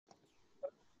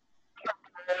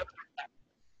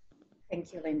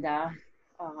Thank you, Linda.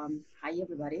 Hi,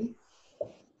 everybody.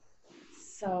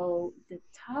 So the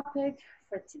topic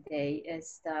for today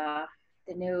is the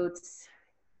nodes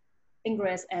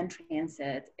ingress and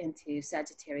transit into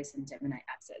Sagittarius and Gemini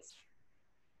axis.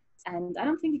 And I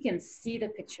don't think you can see the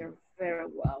picture very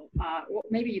well. Well,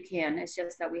 maybe you can. It's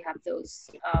just that we have those,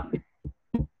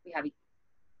 we have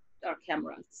our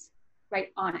cameras right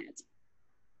on it.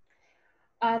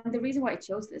 The reason why I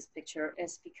chose this picture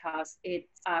is because it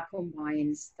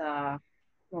combines the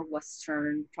more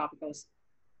Western tropical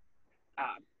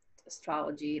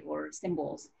astrology or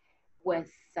symbols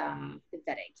with the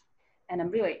Vedic. And I'm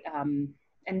really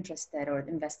interested or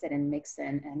invested in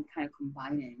mixing and kind of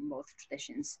combining both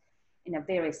traditions in a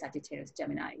very Sagittarius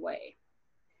Gemini way,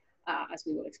 as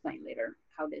we will explain later,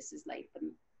 how this is like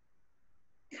the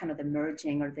kind of the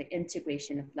merging or the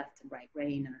integration of left and right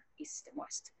brain or east and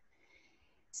west.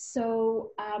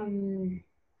 So,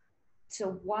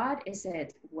 so what is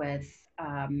it with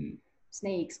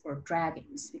snakes or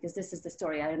dragons? Because this is the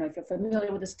story. I don't know if you're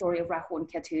familiar with the story of Rahu and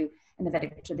Ketu in the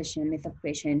Vedic tradition, myth of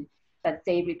creation, but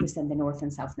they represent the north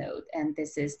and south node. And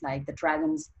this is like the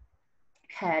dragon's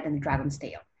head and the dragon's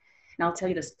tail. And I'll tell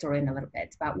you the story in a little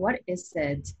bit about what is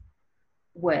it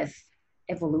with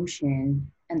evolution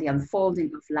and the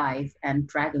unfolding of life and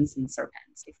dragons and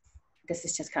serpents. If this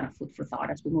is just kind of food for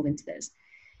thought as we move into this.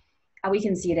 We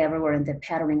can see it everywhere in the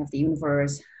patterning of the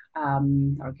universe,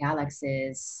 our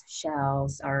galaxies,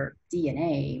 shells, our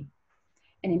DNA.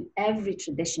 And in every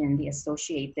tradition, they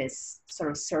associate this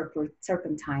sort of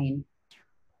serpentine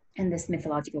and this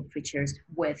mythological creatures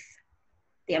with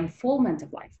the unfoldment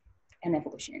of life and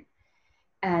evolution.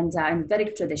 And in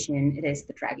Vedic tradition, it is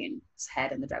the dragon's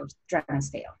head and the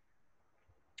dragon's tail.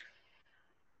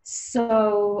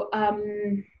 So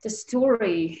the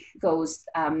story goes,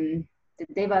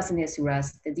 the Devas and the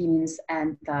Asuras, the demons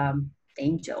and the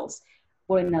angels,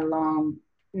 were in a long,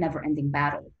 never-ending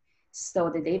battle.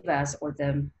 So the Devas or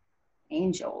the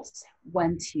angels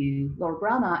went to Lord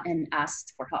Brahma and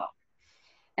asked for help.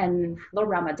 And Lord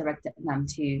Brahma directed them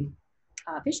to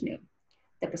Vishnu,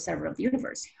 the preserver of the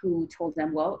universe, who told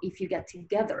them, well, if you get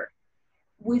together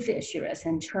with the Asuras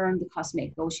and turn the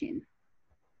cosmic ocean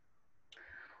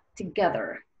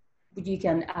together, you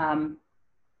can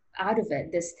out of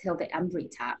it distill the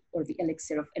amrita or the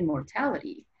elixir of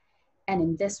immortality. And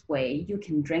in this way, you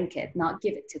can drink it, not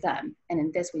give it to them. And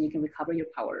in this way, you can recover your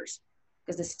powers.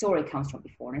 Because the story comes from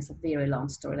before, and it's a very long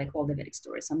story, like all the Vedic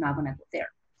stories. So I'm not going to go there.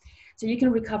 So you can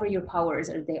recover your powers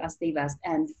as devas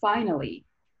and finally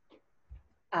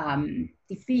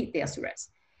defeat the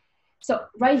asuras. So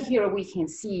right here, we can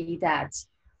see that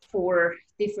for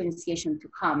differentiation to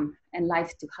come and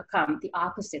life to come, the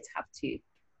opposites have to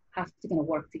kind of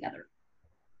work together,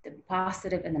 the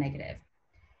positive and the negative.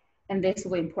 And this is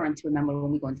very important to remember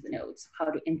when we go into the nodes, how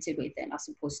to integrate them as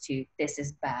opposed to this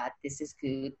is bad, this is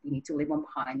good, we need to leave one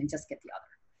behind and just get the other.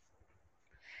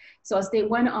 So as they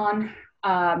went on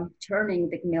turning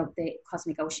the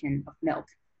cosmic ocean of milk,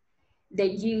 they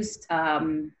used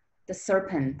the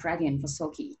serpent dragon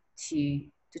Vasuki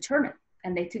to turn it.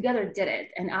 And they together did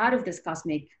it. And out of this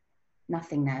cosmic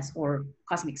nothingness or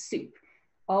cosmic soup,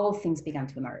 all things began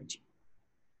to emerge.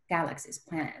 Galaxies,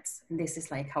 planets, and this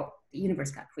is like how the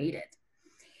universe got created.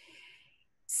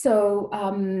 So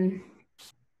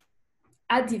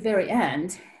at the very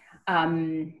end,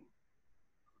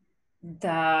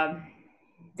 the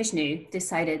Vishnu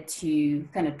decided to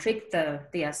kind of trick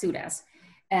the Asuras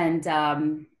and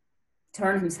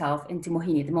turn himself into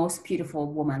Mohini, the most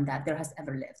beautiful woman that there has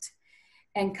ever lived,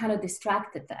 and kind of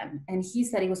distracted them. And he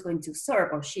said he was going to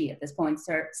serve, or she at this point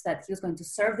said he was going to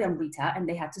serve the Amrita and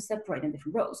they had to separate in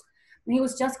different rows. And he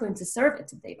was just going to serve it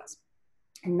to Devas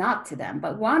and not to them.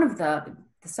 But one of the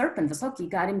serpent, Vasuki,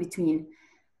 got in between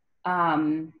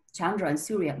Chandra and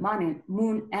Surya,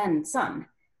 moon and sun,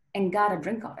 and got a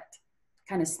drink of it,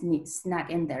 kind of snuck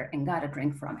in there and got a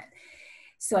drink from it.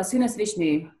 So as soon as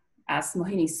Vishnu, as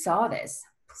Mohini saw this,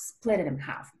 split it in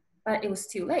half. But it was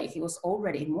too late. He was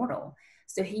already immortal.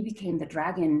 So he became the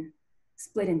dragon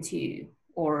split in two,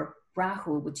 or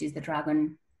Rahu, which is the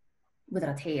dragon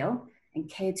without a tail, and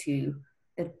Ketu,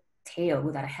 the tail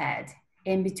without a head,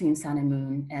 in between sun and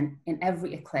moon. And in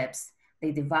every eclipse,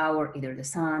 they devour either the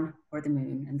sun or the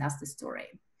moon, and that's the story.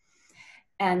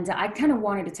 And I kind of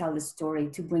wanted to tell this story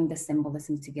to bring the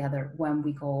symbolism together when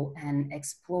we go and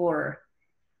explore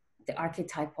the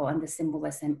archetypal and the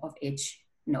symbolism of each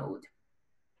node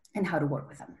and how to work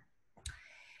with them.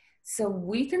 So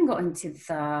we can go into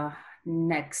the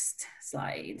next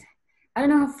slide. I don't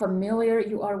know how familiar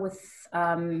you are with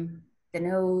the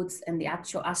nodes and the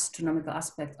actual astronomical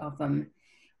aspect of them,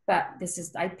 but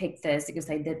I picked this because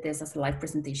I did this as a live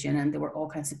presentation and there were all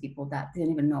kinds of people that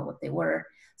didn't even know what they were.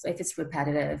 So if it's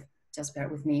repetitive, just bear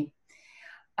with me.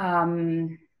 Are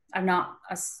not,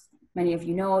 as many of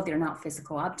you know, they're not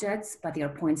physical objects, but they are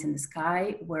points in the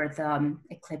sky where the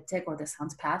ecliptic or the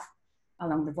sun's path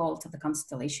along the vault of the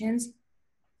constellations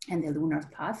and the lunar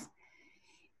path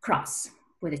cross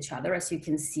with each other, as you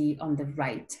can see on the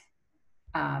right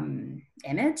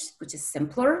image, which is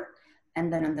simpler. And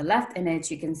then on the left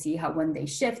image, you can see how when they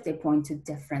shift, they point to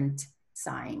different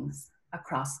signs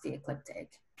across the ecliptic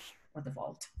or the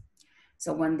vault.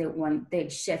 So when they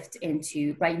shift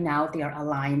into, right now, they are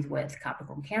aligned with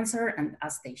Capricorn Cancer, and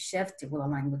as they shift, it will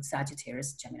align with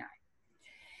Sagittarius Gemini.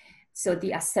 So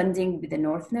the ascending with the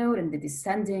North Node and the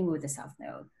descending with the South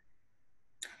Node.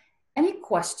 Any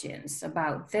questions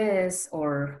about this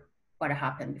or what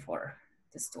happened before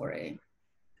the story?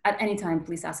 At any time,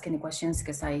 please ask any questions,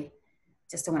 because I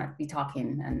just don't want to be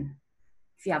talking. And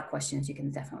if you have questions, you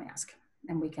can definitely ask,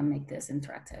 and we can make this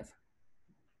interactive.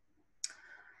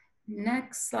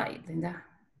 Next slide, Linda.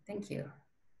 Thank you.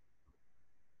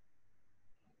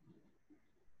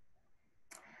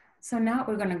 So now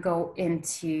we're going to go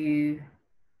into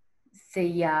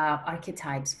the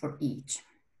archetypes for each.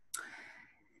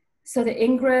 So the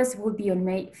ingress will be on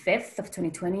May 5th of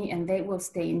 2020, and they will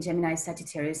stay in Gemini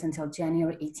Sagittarius until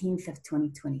January 18th of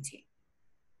 2022.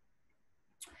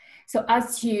 So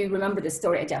as you remember the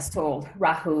story I just told,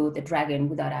 Rahu, the dragon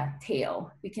without a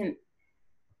tail, we can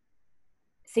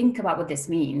think about what this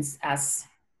means as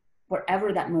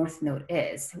wherever that North Node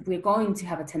is, we're going to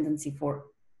have a tendency for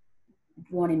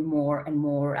wanting more and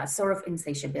more, a sort of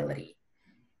insatiability,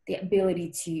 the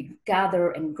ability to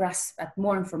gather and grasp at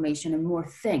more information and more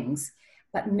things,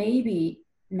 but maybe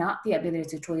not the ability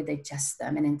to truly digest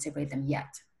them and integrate them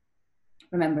yet.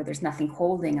 Remember, there's nothing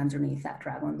holding underneath that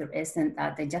dragon. There isn't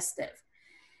that digestive.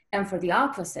 And for the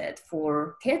opposite,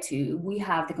 for Ketu, we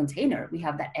have the container. We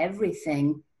have that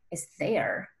everything is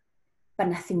there, but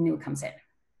nothing new comes in.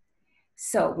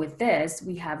 So with this,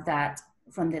 we have that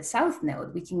from the South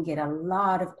Node, we can get a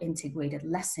lot of integrated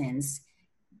lessons,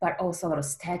 but also a lot of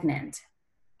stagnant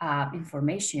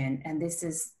information. And this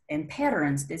is in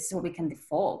patterns. This is where we can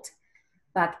default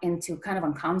back into kind of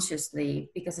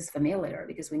unconsciously, because it's familiar,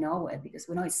 because we know it, because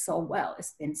we know it so well.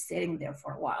 It's been sitting there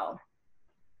for a while.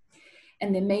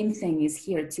 And the main thing is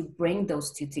here to bring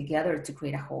those two together to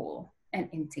create a whole and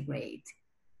integrate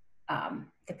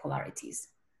the polarities.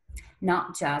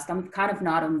 Not just, I'm kind of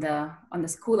not on the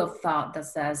school of thought that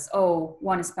says, oh,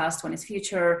 one is past, one is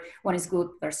future, one is good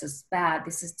versus bad.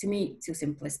 This is, to me, too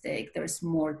simplistic. There's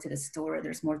more to the story.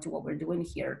 There's more to what we're doing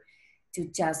here to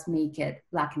just make it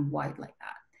black and white like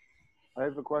that. I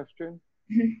have a question.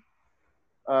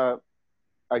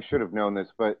 I should have known this,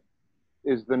 but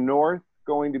is the North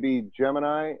going to be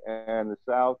Gemini and the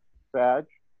South Sag?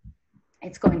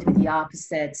 It's going to be the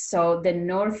opposite. So the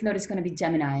North Node is going to be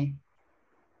Gemini.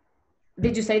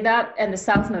 Did you say that? And the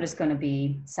South Node is going to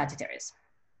be Sagittarius.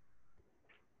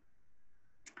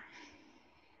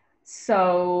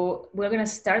 So we're going to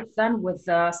start then with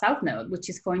the South Node, which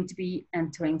is going to be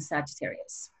entering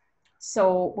Sagittarius.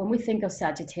 So when we think of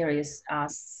Sagittarius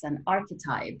as an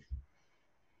archetype,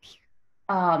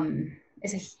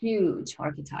 it's a huge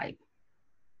archetype.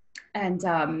 And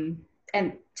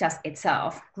just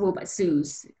itself, ruled by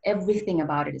Zeus, everything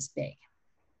about it is big.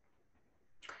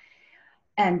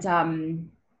 And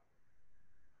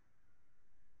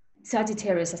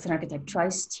Sagittarius as an archetype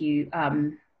tries to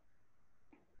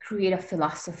create a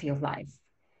philosophy of life.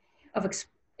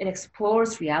 It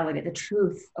explores reality, the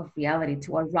truth of reality,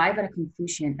 to arrive at a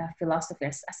conclusion, a philosophy,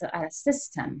 as a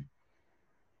system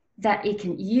that it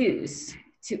can use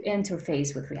to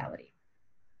interface with reality.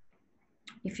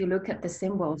 If you look at the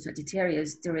symbol of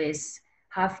Sagittarius, there is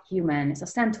half human, it's a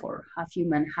centaur, half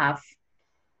human, half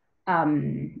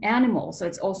animal. So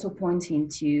it's also pointing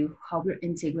to how we're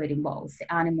integrating both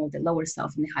the animal, the lower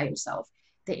self, and the higher self.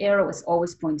 The arrow is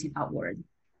always pointing outward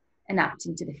and up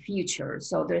into the future.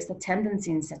 So there's a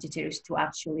tendency in Sagittarius to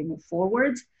actually move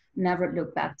forward, never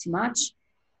look back too much,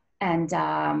 and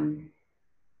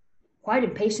quite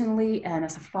impatiently, and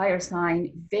as a fire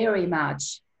sign, very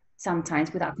much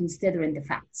sometimes without considering the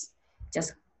facts,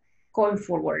 just going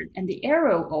forward. And the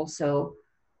arrow also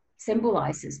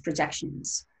symbolizes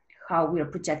projections, how we are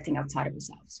projecting outside of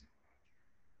ourselves.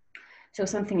 So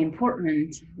something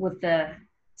important with the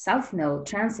South Node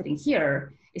transiting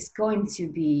here is going to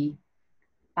be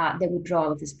the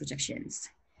withdrawal of these projections.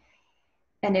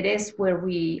 And it is where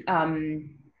we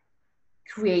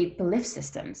create belief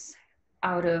systems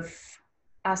out of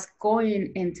us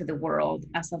going into the world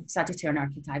as a Sagittarian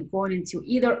archetype, going into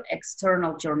either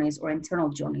external journeys or internal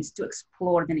journeys to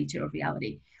explore the nature of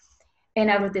reality. And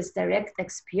out of these direct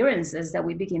experiences that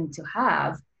we begin to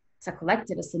have as a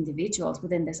collective, as individuals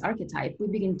within this archetype, we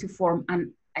begin to form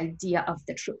an idea of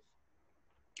the truth.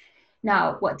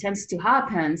 Now, what tends to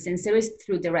happen, since there is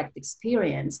through direct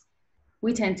experience,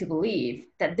 we tend to believe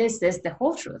that this is the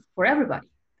whole truth for everybody.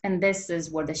 And this is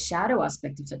where the shadow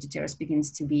aspect of Sagittarius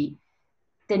begins to be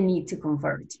the need to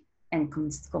convert and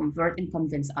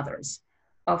convince others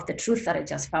of the truth that I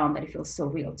just found, that it feels so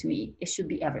real to me. It should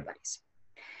be everybody's.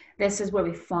 This is where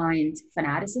we find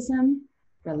fanaticism,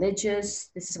 religious.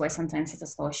 This is why sometimes it's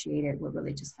associated with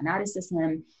religious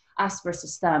fanaticism, us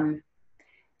versus them.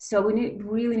 So we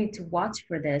really need to watch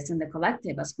for this in the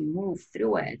collective as we move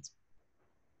through it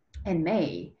in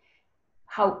May,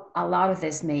 how a lot of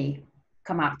this may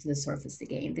come up to the surface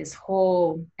again. This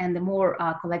whole, and the more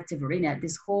collective arena,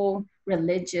 this whole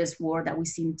religious war that we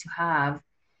seem to have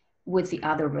with the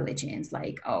other religions,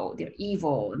 like, oh, they're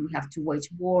evil and we have to wage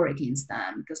war against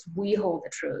them because we hold the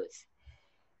truth.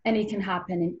 And it can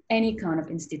happen in any kind of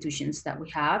institutions that we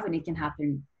have, and it can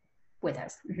happen with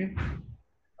us.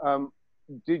 Mm-hmm.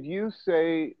 Did you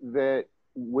say that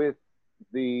with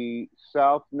the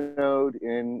South Node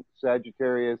in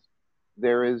Sagittarius,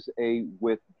 there is a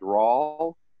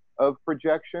withdrawal of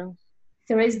projections?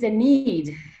 There is the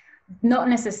need. Not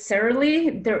necessarily.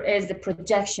 There is the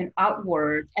projection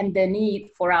outward and the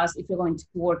need for us, if we're going to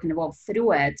work and evolve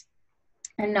through it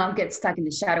and not get stuck in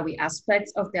the shadowy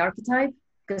aspects of the archetype.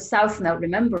 Because South Node,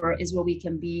 remember, is where we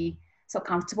can be so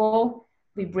comfortable.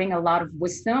 We bring a lot of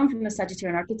wisdom from the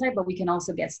Sagittarian archetype, but we can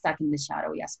also get stuck in the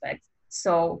shadowy aspect.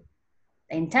 So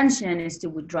the intention is to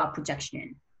withdraw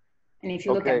projection. And if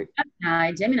you look at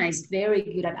Gemini is very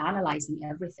good at analyzing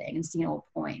everything and seeing all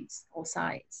points, all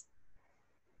sides.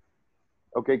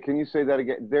 Okay, can you say that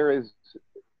again? There is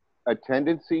a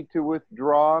tendency to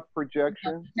withdraw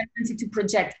projection? A tendency to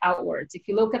project outwards. If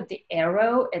you look at the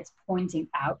arrow, it's pointing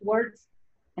outwards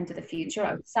into the future,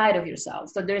 outside of yourself.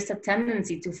 So there's a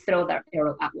tendency to throw that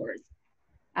arrow outwards,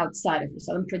 outside of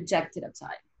yourself, and project it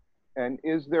outside. And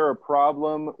is there a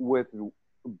problem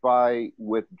by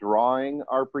withdrawing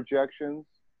our projections?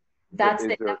 That's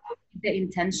the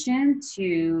intention,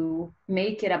 to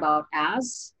make it about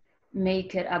us,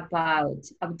 make it about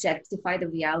objectify the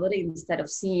reality instead of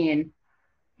seeing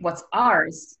what's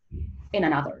ours in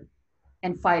another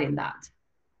and fighting that.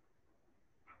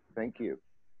 Thank you.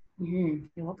 Mm-hmm.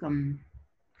 You're welcome.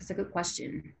 It's a good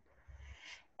question.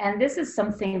 And this is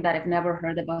something that I've never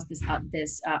heard about,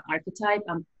 this archetype.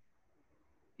 I'm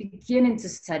beginning to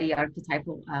study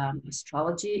archetypal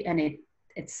astrology, and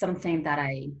it's something that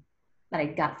I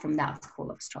got from that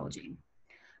school of astrology.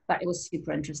 But it was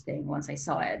super interesting once I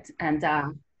saw it. And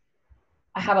I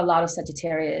have a lot of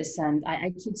Sagittarius, and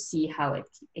I could see how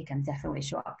it can definitely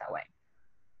show up that way.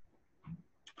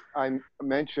 I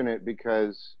mention it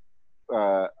because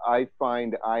I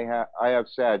find I have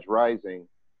Sag rising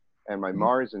and my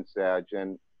Mars in Sag,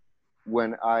 and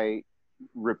when I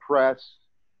repress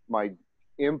my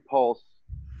impulse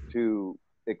to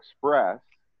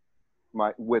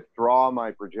withdraw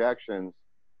my projections,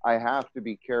 I have to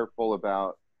be careful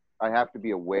about, I have to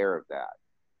be aware of that,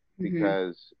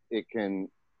 because it can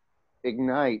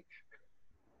ignite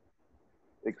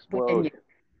explosion.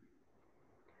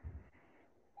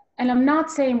 And I'm not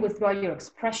saying withdraw your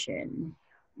expression,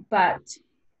 but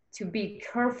to be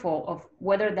careful of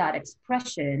whether that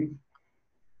expression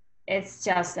is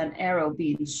just an arrow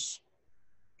being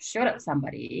shot at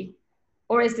somebody,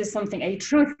 or is this something, a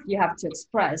truth you have to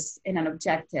express in an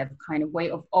objective kind of way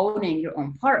of owning your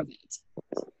own part of it.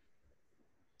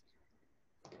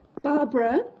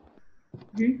 Barbara,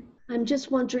 I'm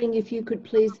just wondering if you could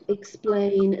please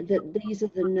explain that these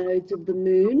are the nodes of the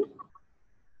moon,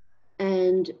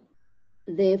 and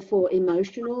therefore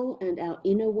emotional and our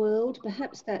inner world.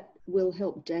 Perhaps that will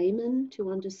help Damon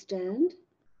to understand.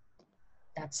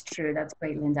 That's true. That's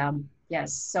great, Linda.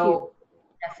 Yes. So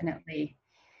definitely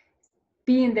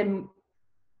being the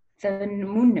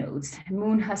moon nodes,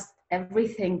 moon has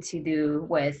everything to do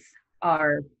with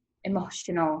our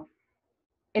emotional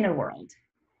inner world.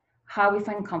 How we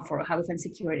find comfort, how we find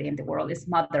security in the world is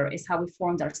mother, is how we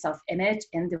formed our self-image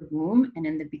in the womb and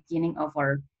in the beginning of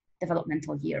our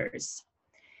developmental years.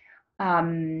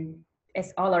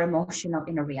 It's all our emotional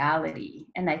inner reality.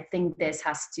 And I think this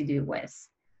has to do with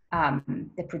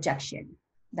the projection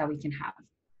that we can have.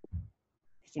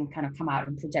 We can kind of come out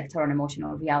and project our own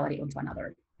emotional reality onto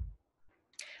another.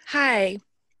 Hi.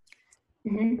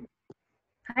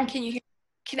 Hi.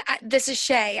 Can This is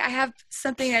Shay. I have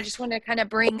something I just want to kind of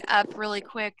bring up really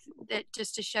quick, that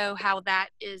just to show how that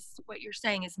is what you're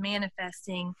saying is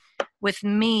manifesting with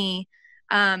me.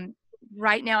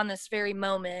 Right now in this very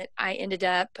moment, I ended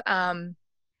up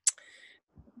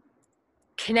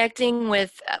connecting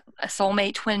with a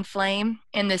soulmate twin flame,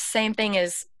 and the same thing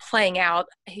is playing out.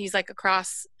 He's like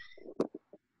across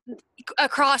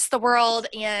the world,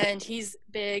 and he's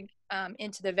big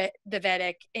into the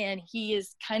Vedic, and he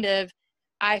is kind of,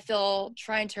 I feel,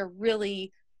 trying to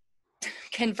really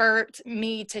convert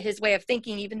me to his way of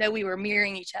thinking, even though we were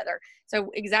mirroring each other. So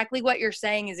exactly what you're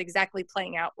saying is exactly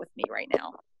playing out with me right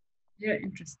now. Yeah,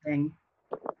 interesting.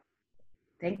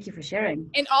 Thank you for sharing.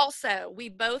 And also, we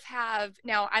both have,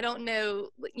 now I don't know,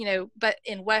 but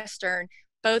in Western,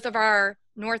 both of our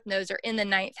north nodes are in the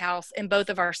 9th house, and both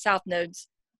of our south nodes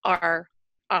are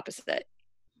opposite.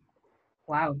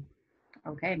 Wow.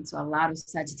 Okay, so a lot of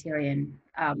Sagittarian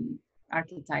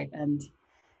archetype and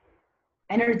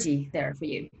energy there for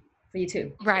you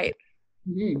too. Right.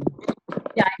 Mm-hmm.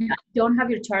 Yeah, I don't have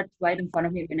your chart right in front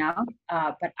of me right now,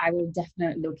 but I will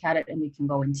definitely look at it, and we can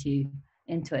go into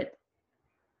it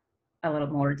a little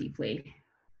more deeply,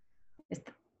 if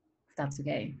that's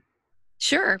okay.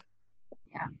 Sure.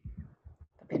 Yeah,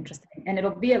 that'd be interesting, and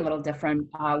it'll be a little different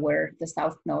where the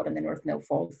south node and the north node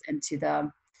falls into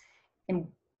the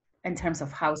in terms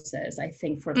of houses. I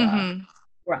think for the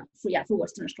for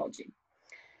Western astrology,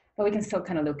 but we can still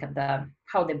kind of look at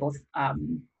how they both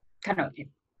kind of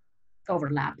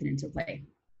overlap and interplay.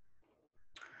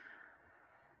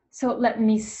 So let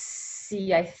me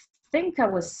see. I think I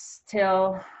was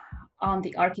still on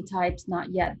the archetypes,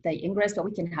 not yet the ingress, but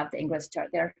we can have the ingress chart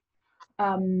there.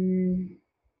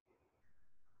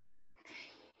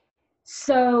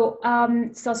 So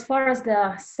as far as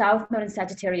the South Node in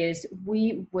Sagittarius,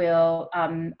 we will,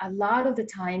 a lot of the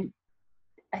time,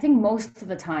 I think most of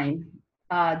the time,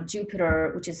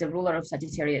 Jupiter, which is the ruler of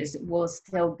Sagittarius, will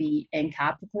still be in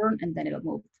Capricorn, and then it'll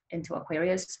move into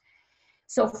Aquarius.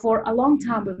 So for a long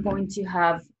time, we're going to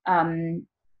have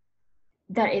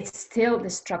that it's still the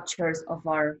structures of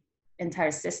our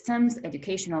entire systems,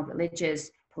 educational, religious,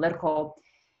 political,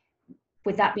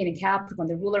 with that being in Capricorn,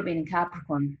 the ruler being in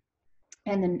Capricorn,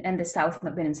 and the South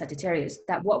not being in Sagittarius,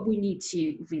 that what we need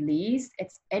to release,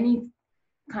 it's any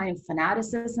kind of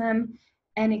fanaticism,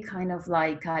 any kind of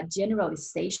like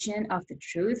generalization of the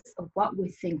truth of what we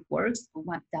think works or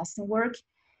what doesn't work.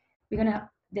 We're gonna,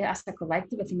 as a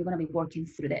collective, I think we're gonna be working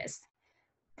through this.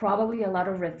 Probably a lot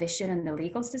of revision in the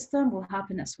legal system will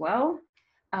happen as well.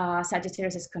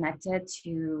 Sagittarius is connected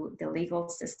to the legal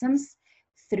systems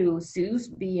through Zeus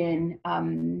being,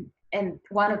 and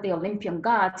one of the Olympian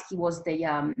gods, he was the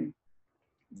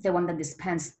one that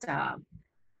dispensed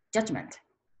judgment,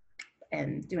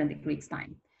 and during the Greeks'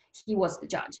 time, he was the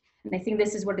judge. And I think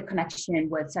this is where the connection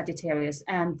with Sagittarius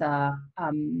and the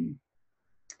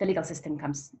legal system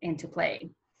comes into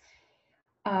play.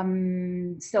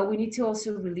 So we need to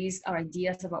also release our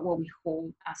ideas about what we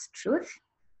hold as truth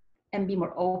and be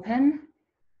more open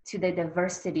to the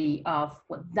diversity of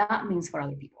what that means for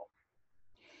other people.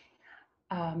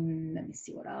 Let me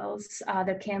see what else.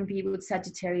 There can be with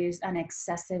Sagittarius an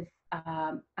excessive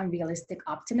unrealistic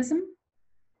optimism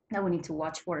that we need to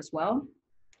watch for as well.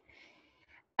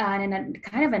 And in a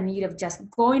kind of a need of just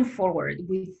going forward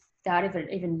without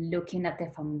even looking at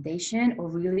the foundation or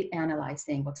really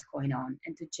analyzing what's going on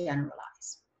and to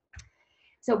generalize.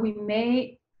 So we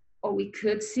may, or we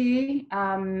could see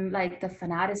like the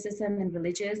fanaticism in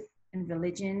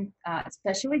religion,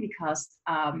 especially because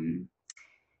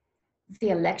the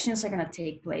elections are going to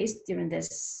take place during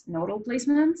this nodal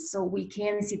placement. So we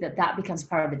can see that becomes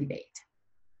part of the debate,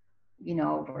 you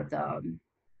know,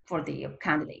 for the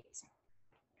candidates,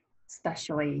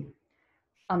 especially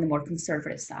on the more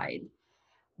conservative side,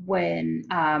 when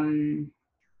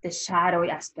the shadowy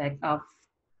aspect of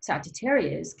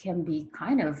Sagittarius can be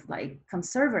kind of like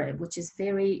conservative, which is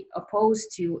very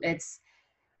opposed to its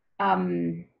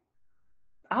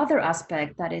other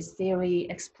aspect that is very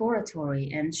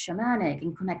exploratory and shamanic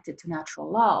and connected to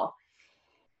natural law.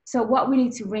 So what we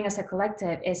need to bring as a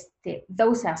collective is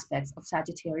those aspects of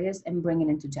Sagittarius and bring it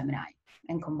into Gemini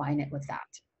and combine it with that.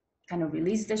 Kind of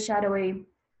release the shadowy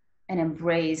and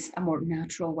embrace a more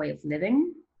natural way of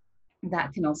living.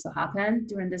 That can also happen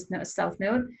during this South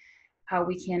Node. How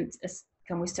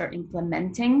can we start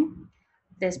implementing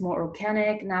this more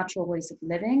organic, natural ways of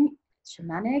living,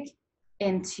 shamanic,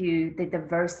 into the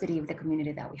diversity of the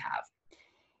community that we have.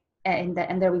 And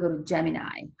there we go to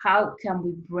Gemini. How can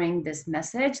we bring this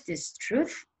message, this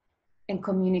truth, and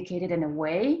communicate it in a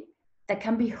way that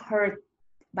can be heard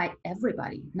by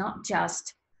everybody, not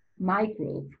just my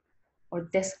group, or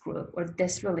this group or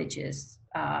this religious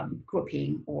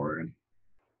grouping or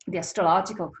the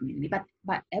astrological community,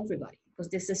 but everybody, because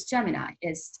this is Gemini.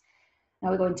 Is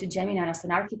now we're going to Gemini as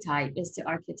an archetype, is the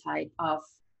archetype of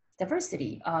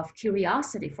diversity, of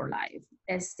curiosity for life,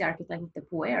 is the archetype of the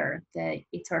puer, the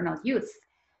eternal youth,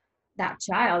 that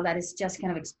child that is just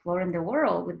kind of exploring the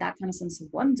world with that kind of sense of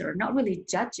wonder, not really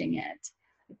judging it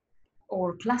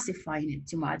or classifying it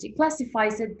too much. It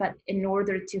classifies it, but in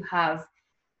order to have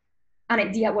an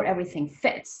idea where everything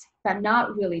fits, but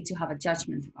not really to have a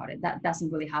judgment about it. That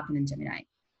doesn't really happen in Gemini.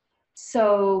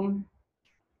 So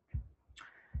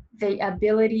the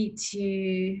ability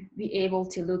to be able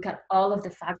to look at all of the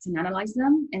facts and analyze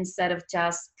them instead of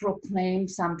just proclaim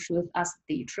some truth as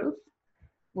the truth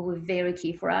will be very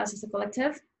key for us as a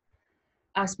collective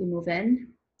as we move in.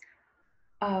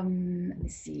 Let me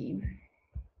see.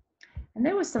 And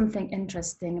there was something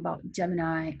interesting about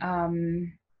Gemini.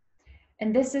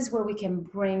 And this is where we can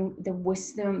bring the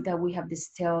wisdom that we have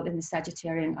distilled in the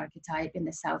Sagittarian archetype in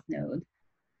the South Node,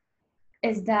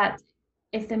 is that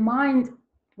if the mind,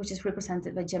 which is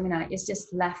represented by Gemini, is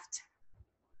just left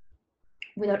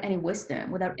without any wisdom,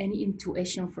 without any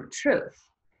intuition for truth,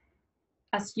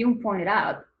 as Jung pointed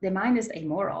out, the mind is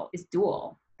amoral, it's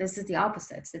dual. This is the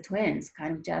opposites, the twins,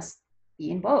 kind of just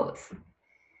being both.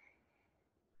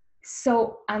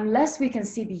 So unless we can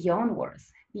see beyond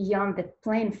worth, beyond the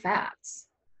plain facts,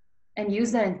 and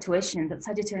use that intuition, that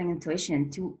Sagittarian intuition,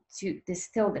 to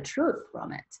distill the truth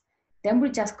from it, then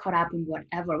we're just caught up in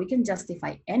whatever. We can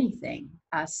justify anything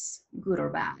as good or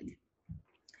bad.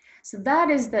 So that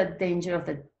is the danger of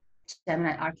the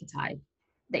Gemini archetype,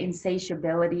 the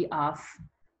insatiability of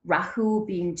Rahu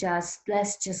being just,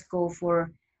 let's just go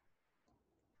for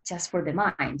the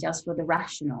mind, just for the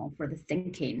rational, for the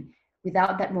thinking,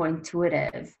 without that more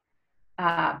intuitive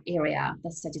area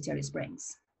that Sagittarius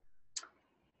brings.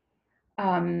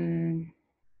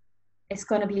 It's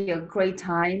going to be a great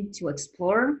time to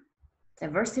explore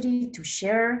diversity, to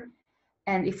share,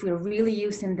 and if we're really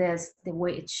using this the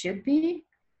way it should be,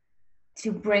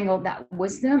 to bring all that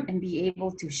wisdom and be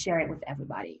able to share it with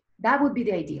everybody. That would be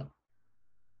the ideal.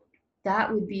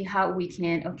 That would be how we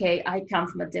can, okay, I come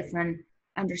from a different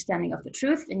understanding of the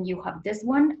truth and you have this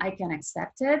one, I can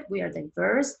accept it, we are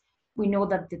diverse. We know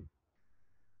that the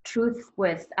truth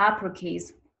with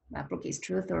uppercase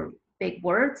truth or big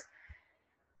words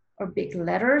or big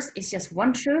letters is just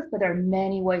one truth, but there are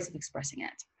many ways of expressing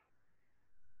it.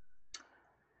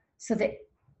 So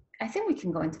I think we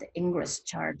can go into the Ingress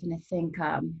chart, and I think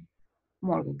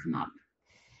more will come up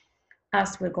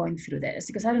as we're going through this,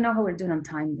 because I don't know how we're doing on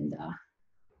time, Linda.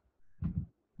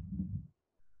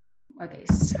 Okay,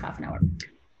 it's half an hour.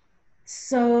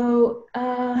 So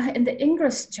in the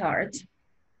Ingress chart,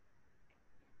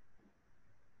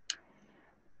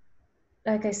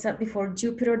 like I said before,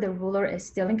 Jupiter, the ruler, is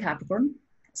still in Capricorn.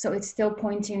 So it's still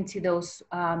pointing to those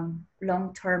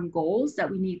long-term goals that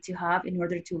we need to have in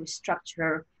order to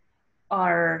restructure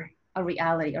our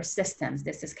reality, our systems.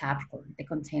 This is Capricorn, the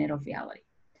container of reality.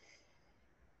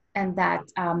 And that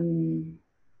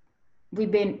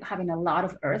we've been having a lot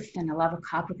of Earth and a lot of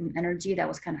Capricorn energy that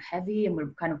was kind of heavy, and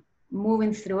we're kind of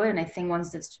moving through it. And I think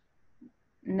once this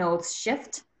nodes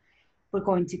shift, we're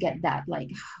going to get that, like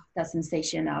that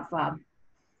sensation of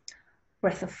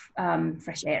breath of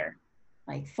fresh air,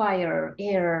 like fire,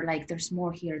 air, like there's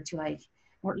more here to like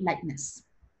more lightness.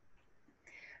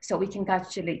 So we can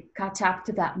actually catch up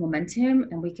to that momentum,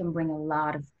 and we can bring a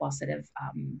lot of positive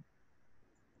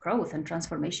growth and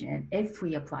transformation if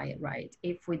we apply it right,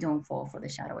 if we don't fall for the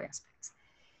shadowy aspects.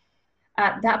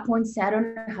 At that point,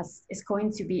 Saturn is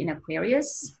going to be in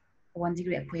Aquarius, 1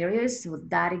 degree Aquarius. So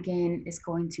that again is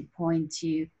going to point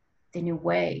to the new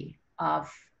way of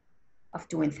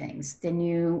doing things, the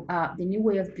new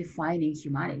way of defining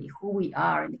humanity, who we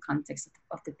are in the context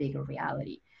of the bigger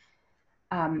reality.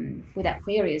 With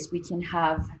Aquarius, we can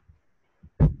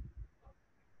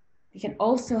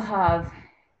also have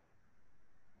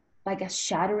like a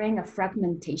shattering, a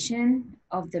fragmentation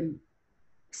of the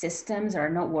systems that are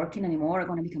not working anymore, are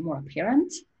going to become more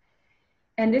apparent.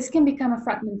 And this can become a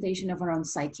fragmentation of our own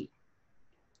psyche.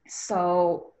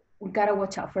 So we got to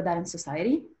watch out for that in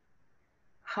society,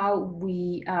 how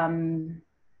we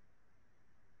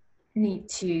need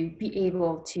to be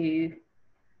able to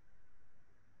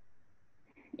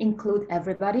include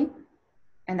everybody.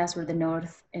 And that's where the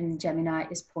North in Gemini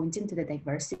is pointing to the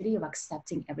diversity of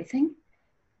accepting everything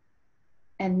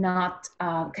and not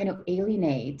kind of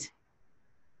alienate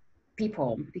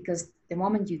people, because the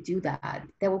moment you do that,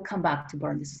 they will come back to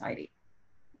burn the society.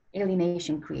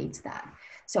 Alienation creates that.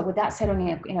 So with that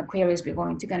setting in Aquarius, we're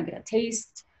going to kind of get a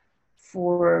taste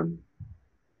for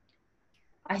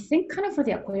I think kind of for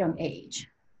the Aquarian age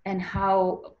and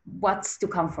what's to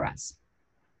come for us.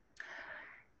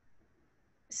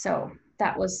 So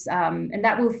that was, and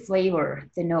that will flavor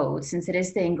the node since it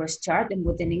is the Ingress chart. And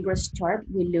with an Ingress chart,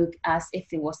 we look as if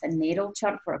it was a natal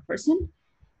chart for a person.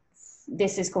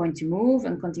 This is going to move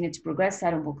and continue to progress.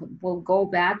 Saturn will go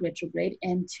back retrograde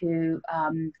into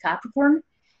Capricorn.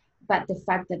 But the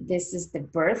fact that this is the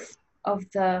birth of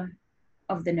the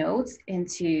nodes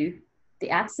into the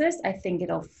axis, I think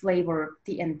it'll flavor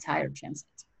the entire transit.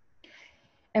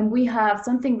 And we have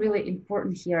something really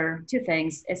important here. Two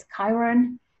things is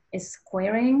Chiron is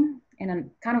squaring in a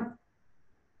kind of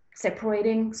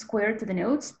separating square to the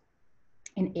nodes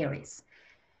in Aries.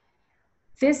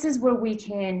 This is where we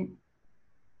can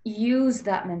use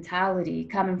that mentality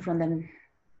coming from the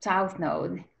South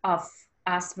node of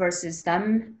us versus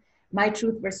them, my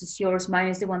truth versus yours, mine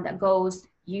is the one that goes,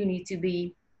 you need to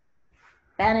be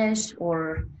banished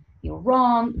or you're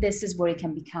wrong. This is where it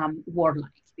can become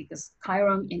warlike because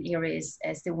Chiron in Aries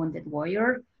is the wounded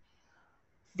warrior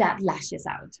that lashes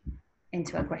out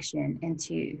into aggression,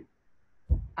 into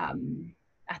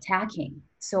attacking.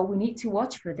 So we need to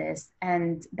watch for this.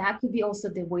 And that could be also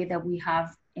the way that we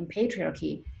have in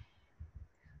patriarchy.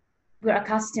 We're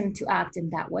accustomed to act in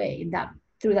that way,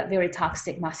 through that very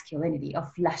toxic masculinity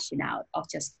of lashing out, of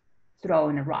just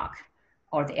throwing a rock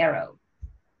or the arrow.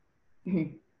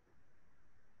 Mm-hmm.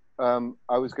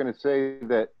 I was going to say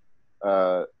that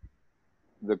the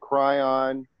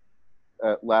Cryon,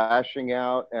 lashing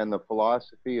out, and the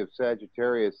philosophy of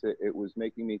Sagittarius, it was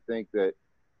making me think that,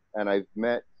 and I've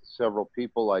met several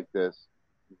people like this,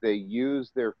 they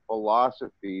use their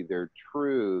philosophy, their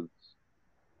truths,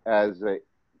 as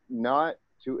not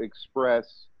to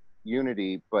express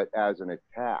unity, but as an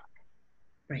attack,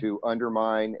 right, to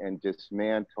undermine and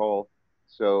dismantle.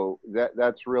 So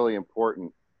that's really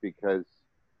important because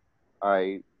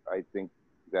I think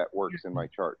that works in my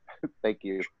chart. Thank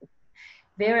you.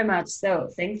 Very much so.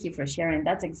 Thank you for sharing.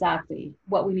 That's exactly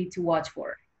what we need to watch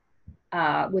for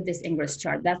with this Ingress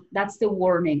chart. That's the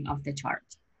warning of the chart.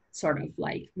 Sort of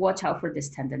like, watch out for this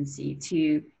tendency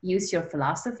to use your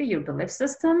philosophy, your belief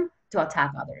system to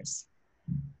attack others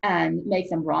and make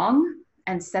them wrong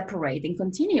and separate and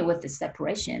continue with the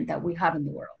separation that we have in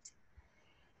the world.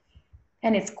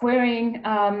 And it's squaring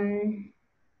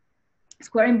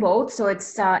both. So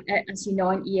it's, as you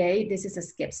know, in EA, this is a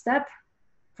skip step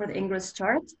for the Ingress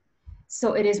chart.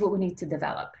 So it is what we need to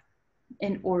develop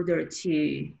in order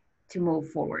to move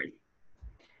forward,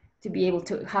 to be able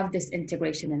to have this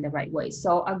integration in the right way.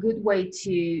 So a good way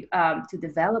to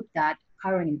develop that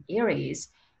Chiron in Aries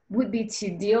would be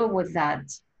to deal with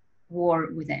that war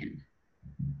within,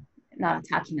 not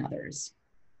attacking others,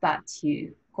 but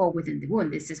to go within the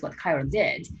wound. This is what Chiron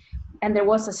did. And there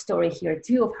was a story here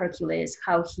too of Hercules,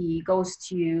 how he goes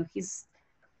to, he's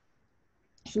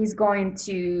going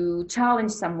to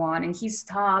challenge someone and he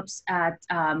stops at,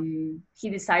 he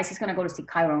decides he's gonna go to see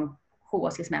Chiron, who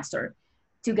was his master,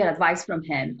 to get advice from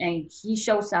him. And he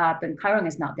shows up and Chiron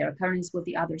is not there. Chiron is with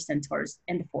the other centaurs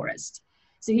in the forest.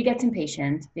 So he gets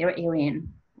impatient. They're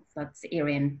Aryan. That's the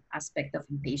Aryan aspect of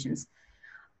impatience.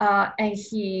 And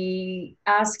he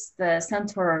asks the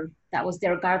centaur that was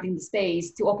there guarding the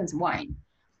space to open some wine.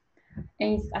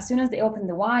 And as soon as they open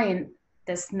the wine,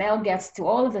 the smell gets to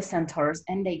all of the centaurs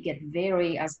and they get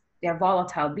very, as they're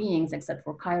volatile beings, except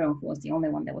for Chiron, who was the only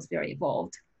one that was very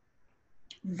evolved.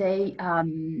 They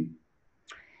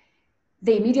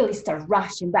immediately start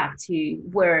rushing back to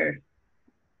where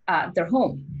their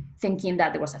home, thinking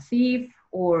that there was a thief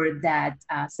or that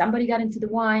somebody got into the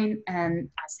wine. And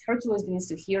as Hercules begins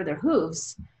to hear their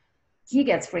hooves, he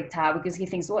gets freaked out because he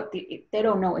thinks, what, they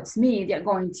don't know it's me, they're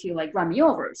going to like run me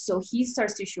over. So he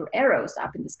starts to shoot arrows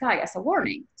up in the sky as a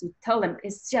warning to tell them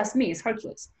it's just me, it's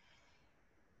Hercules.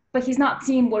 But he's not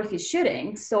seeing where he's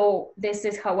shooting. So this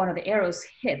is how one of the arrows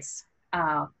hits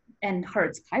and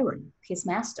hurts Chiron, his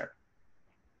master.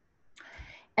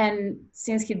 And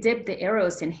since he dipped the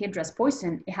arrows in Hydra's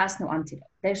poison, it has no antidote.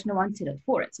 There's no antidote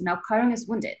for it. So now Chiron is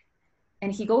wounded.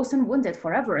 And he goes unwounded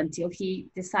forever until he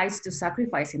decides to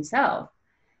sacrifice himself.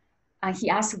 And he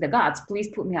asks the gods, please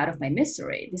put me out of my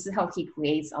misery. This is how he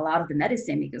creates a lot of the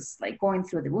medicine, because like going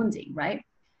through the wounding, right?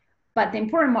 But the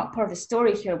important part of the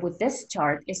story here with this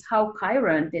chart is how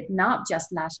Chiron did not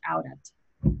just lash out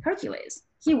at Hercules.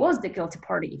 He was the guilty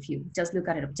party if you just look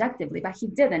at it objectively, but he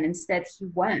didn't. Instead, he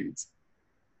went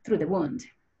through the wound.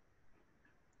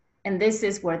 And this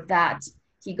is where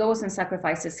he goes and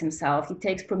sacrifices himself. He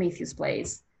takes Prometheus'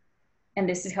 place. And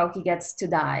this is how he gets to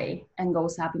die and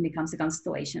goes up and becomes a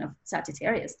constellation of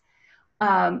Sagittarius.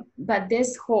 But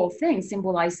this whole thing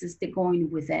symbolizes the going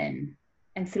within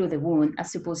and through the wound,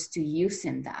 as opposed to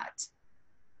using that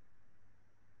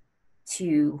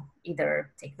to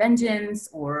either take vengeance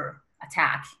or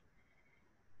attack.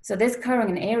 So this Chiron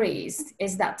in Aries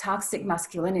is that toxic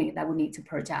masculinity that we need to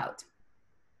purge out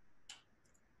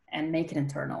and make it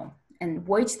internal and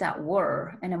wage that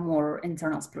war in a more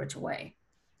internal spiritual way.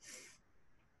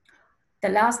 The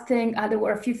last thing, there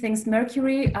were a few things.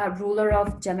 Mercury, ruler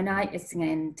of Gemini, is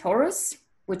in Taurus,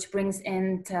 which brings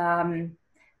in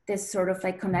this sort of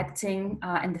like connecting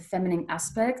and the feminine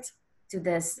aspect to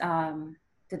this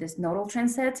nodal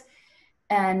transit.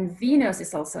 And Venus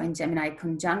is also in Gemini,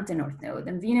 conjunct the North Node.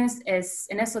 And Venus is,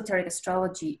 in esoteric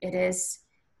astrology, it is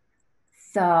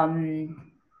the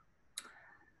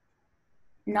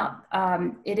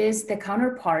it is the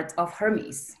counterpart of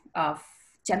Hermes, of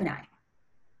Gemini.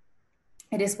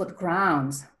 It is what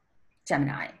grounds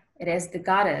Gemini. It is the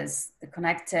goddess, the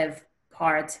connective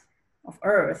part of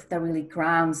Earth that really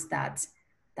grounds that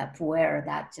puer,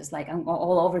 that just like I'm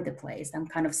all over the place. I'm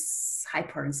kind of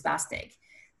hyper and spastic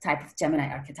type of Gemini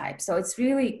archetype. So it's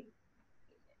really,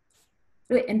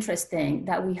 really interesting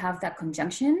that we have that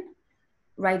conjunction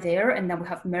right there. And then we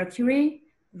have Mercury,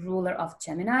 ruler of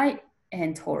Gemini,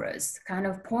 and Taurus, kind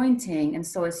of pointing, and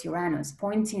so is Uranus,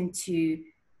 pointing to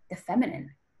the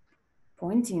feminine,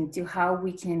 pointing to how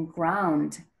we can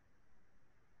ground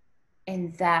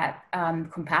in that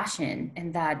compassion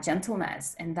and that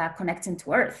gentleness and that connecting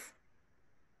to Earth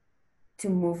to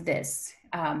move this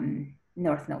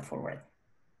North Node forward.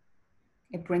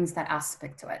 It brings that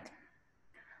aspect to it.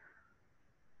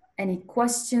 Any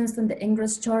questions on the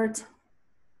Ingress chart?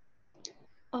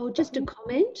 Oh, just a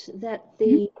comment that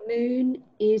the moon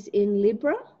is in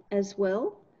Libra as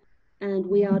well. And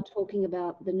we are talking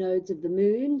about the nodes of the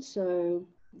moon. So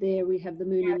there we have the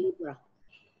moon in Libra.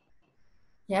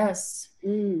 Yes.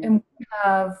 And we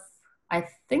have, I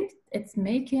think it's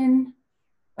making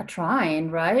a trine,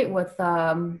 right? With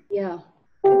kind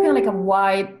of like a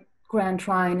wide grand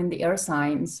trine in the air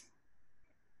signs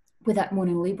with that moon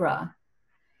in Libra.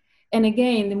 And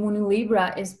again, the moon in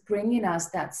Libra is bringing us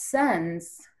that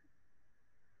sense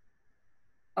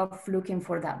of looking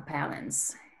for that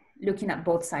balance, looking at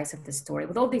both sides of the story.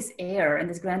 With all this air and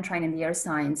this grand trine in the air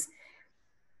signs,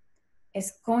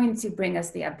 it's going to bring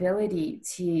us the ability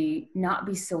to not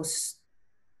be so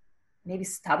maybe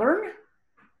stubborn,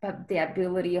 but the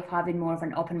ability of having more of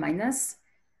an open-mindedness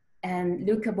and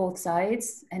look at both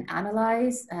sides and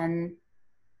analyze and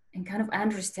kind of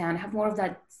understand, have more of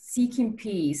that seeking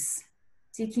peace,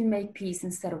 seeking make peace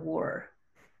instead of war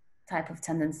type of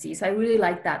tendency. So I really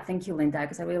like that. Thank you, Linda,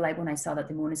 because I really like when I saw that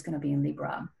the moon is going to be in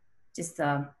Libra. Just,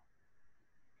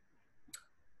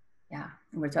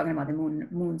 we're talking about the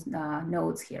moon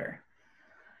nodes here.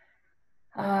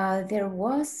 There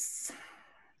was,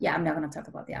 I'm not going to talk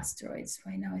about the asteroids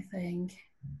right now, I think.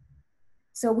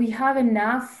 So we have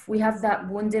enough, we have that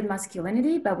wounded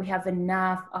masculinity, but we have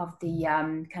enough of the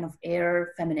kind of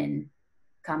air feminine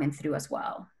coming through as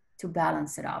well to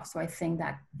balance it off. So I think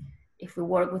that if we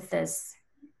work with this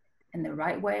in the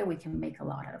right way, we can make a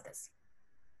lot out of this.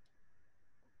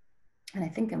 And I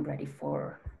think I'm ready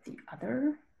for the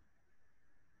other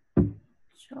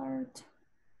chart.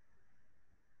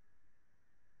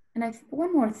 And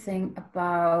one more thing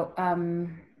about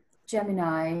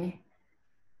Gemini,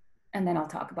 and then I'll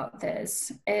talk about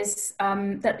this, is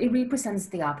that it represents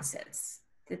the opposites,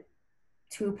 the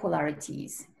two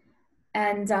polarities.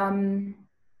 And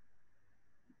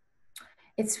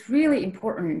it's really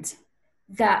important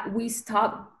that we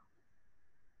stop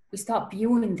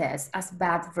viewing this as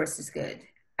bad versus good,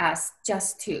 as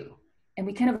just two. And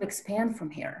we kind of expand from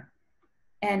here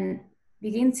and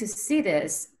begin to see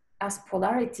this as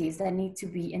polarities that need to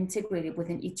be integrated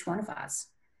within each one of us.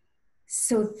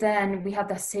 So then we have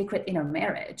that sacred inner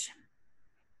marriage.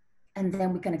 And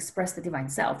then we can express the divine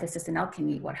self. This is an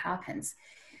alchemy, what happens.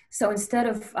 So instead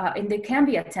of, and there can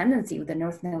be a tendency with the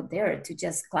North Node there to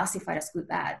just classify as good,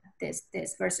 bad, this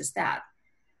versus that.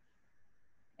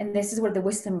 And this is where the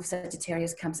wisdom of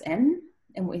Sagittarius comes in,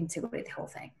 and we integrate the whole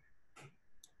thing.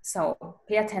 So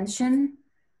pay attention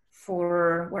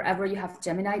for wherever you have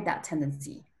Gemini, that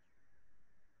tendency.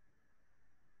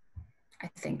 I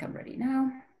think I'm ready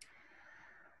now.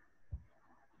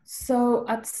 So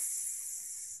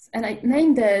and I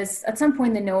named this, at some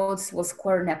point the nodes will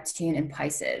square Neptune in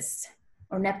Pisces,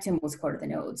 or Neptune will square the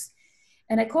nodes.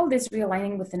 And I call this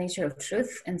realigning with the nature of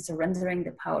truth and surrendering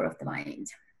the power of the mind.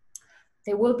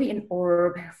 They will be in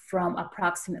orb from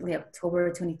approximately October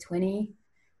 2020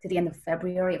 to the end of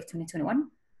February of 2021.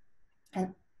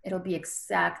 And it'll be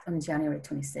exact on January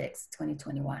 26,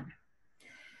 2021.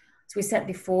 So we said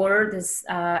before, this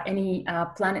any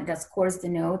planet that scores the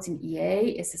nodes in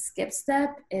EA is a skip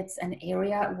step. It's an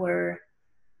area where,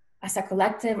 as a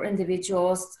collective or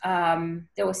individuals,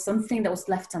 there was something that was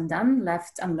left undone,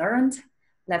 left unlearned,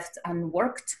 left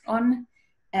unworked on.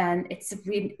 And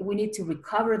we need to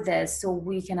recover this so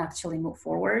we can actually move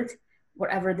forward,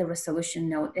 wherever the resolution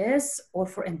node is, or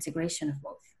for integration of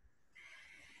both.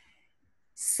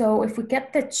 So if we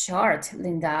get the chart,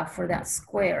 Linda, for that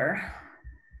square,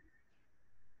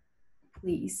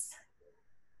 please.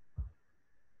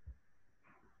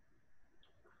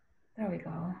 There we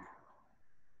go.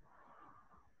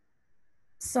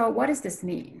 So what does this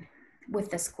mean with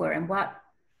the square, and what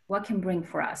can bring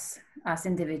for us as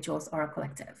individuals or a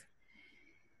collective?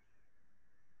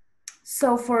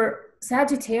 So for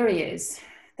Sagittarius,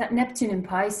 that Neptune in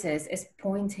Pisces is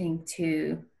pointing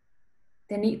to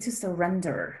the need to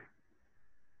surrender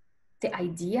the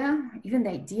idea, even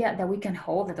the idea that we can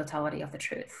hold the totality of the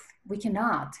truth. We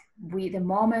cannot. The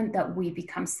moment that we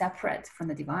become separate from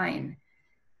the divine,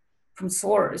 from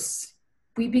source,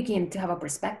 we begin to have a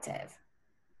perspective.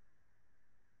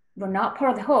 We're not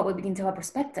part of the whole, we begin to have a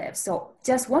perspective. So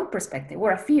just one perspective,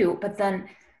 we're a few, but then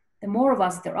the more of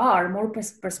us there are, more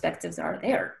perspectives are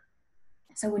there.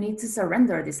 So we need to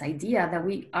surrender this idea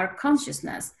that our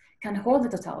consciousness can hold the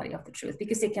totality of the truth,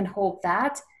 because it can hold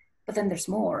that, but then there's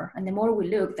more. And the more we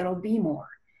look, there'll be more.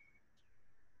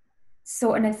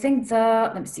 So, and I think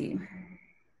let me see,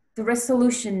 the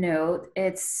resolution node,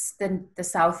 it's the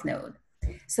south node.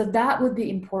 So that would be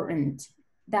important.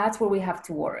 That's where we have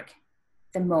to work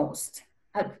the most,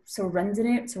 at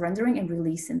surrendering and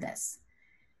releasing this.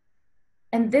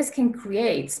 And this can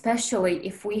create, especially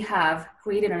if we have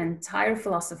created an entire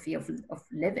philosophy of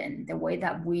living, the way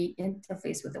that we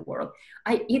interface with the world.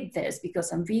 I eat this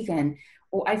because I'm vegan,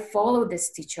 or I follow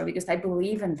this teacher because I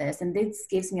believe in this, and this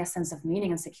gives me a sense of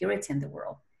meaning and security in the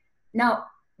world. Now,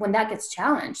 when that gets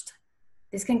challenged,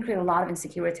 this can create a lot of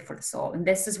insecurity for the soul. And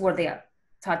this is where the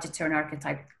Sagittarian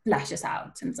archetype flashes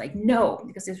out. And it's like, no,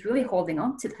 because it's really holding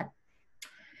on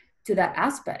to that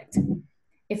aspect.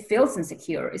 It feels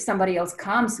insecure if somebody else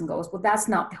comes and goes, well, that's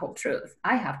not the whole truth.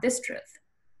 I have this truth.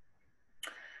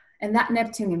 And that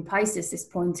Neptune in Pisces is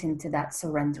pointing to that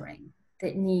surrendering,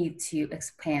 that need to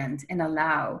expand and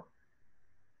allow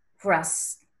for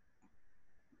us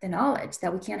the knowledge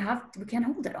that we can't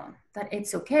hold it on, that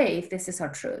it's okay if this is our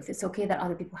truth. It's okay that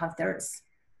other people have theirs.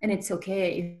 And it's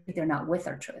okay if they're not with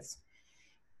our truth.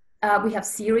 We have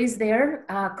Ceres there,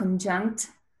 conjunct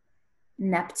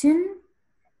Neptune.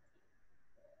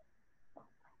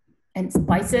 And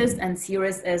Pisces, and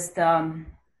Ceres is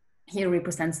here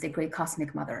represents the great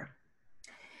cosmic mother,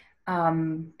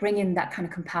 bringing that kind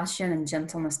of compassion and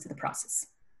gentleness to the process,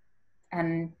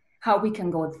 and how we can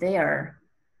go there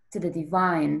to the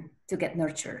divine to get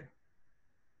nurtured.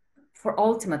 For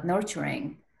ultimate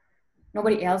nurturing,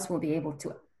 nobody else will be able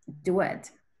to do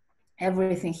it.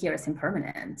 Everything here is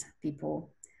impermanent. People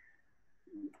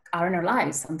are in our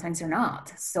lives, sometimes they're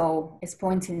not. So it's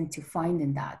pointing to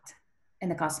finding that in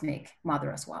the cosmic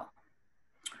mother as well.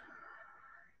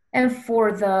 And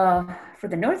for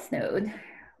the North Node,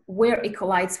 where it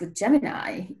collides with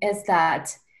Gemini, is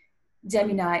that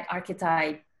Gemini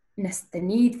archetype, the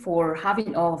need for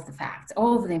having all of the facts,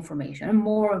 all of the information, and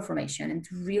more information, and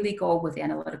to really go with the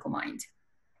analytical mind.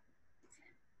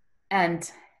 And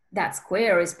that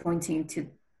square is pointing to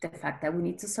the fact that we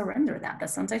need to surrender that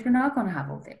sometimes we're not going to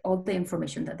have all the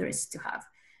information that there is to have.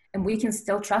 And we can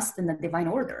still trust in the divine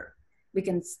order. We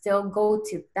can still go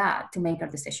to that to make our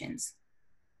decisions.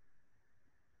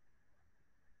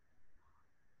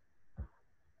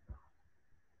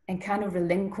 And kind of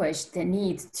relinquish the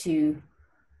need to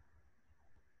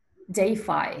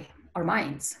deify our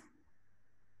minds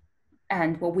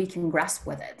and what we can grasp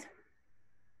with it.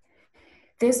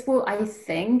 This will, I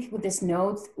think, with this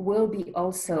node, will be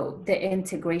also the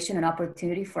integration and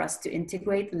opportunity for us to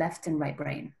integrate left and right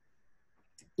brain,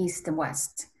 East and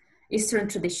West. Eastern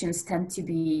traditions tend to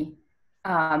be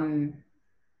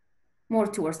more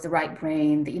towards the right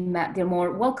brain. They're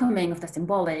more welcoming of the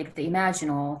symbolic, the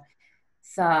imaginal,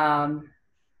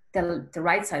 the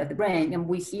right side of the brain. And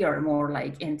we here are more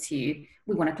like into,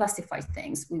 we want to classify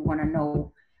things. We want to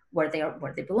know where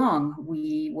they belong.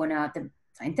 We want the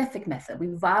scientific method. We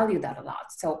value that a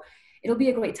lot. So it'll be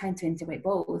a great time to integrate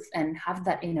both and have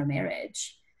that inner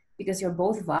marriage, because you're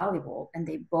both valuable and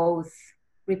they both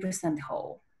represent the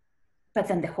whole. But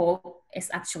then the whole is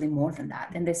actually more than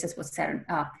that. And this is what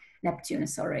Neptune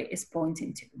is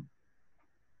pointing to.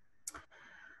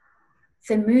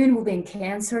 The moon will be in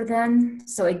Cancer then.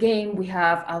 So again, we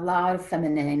have a lot of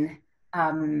feminine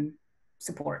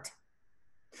support.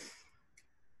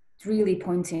 really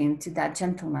pointing to that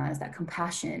gentleness, that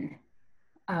compassion,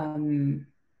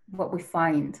 what we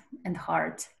find in the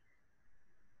heart.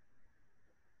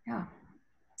 Yeah.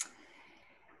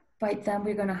 But then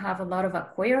we're going to have a lot of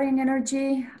Aquarian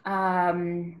energy,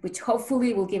 which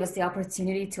hopefully will give us the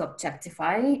opportunity to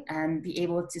objectify and be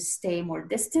able to stay more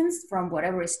distanced from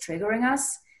whatever is triggering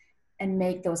us and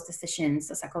make those decisions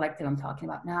as a collective I'm talking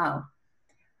about now.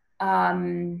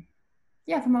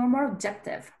 Yeah, from a more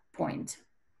objective point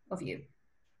of view,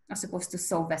 as opposed to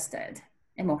so vested,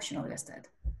 emotionally vested.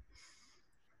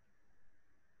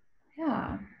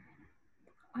 Yeah,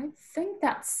 I think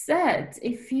that's it.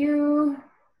 If you,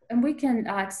 and we can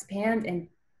expand, and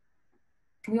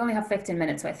we only have 15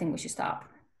 minutes, so I think we should stop.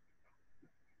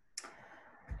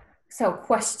 So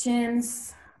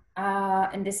questions,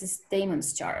 and this is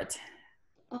Damon's chart.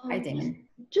 Hi, Damon.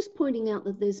 Just pointing out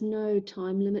that there's no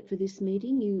time limit for this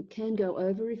meeting. You can go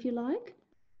over if you like.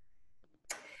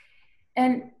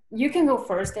 And you can go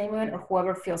first, Damon, or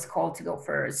whoever feels called to go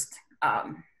first.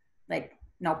 Like,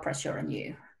 no pressure on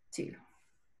you to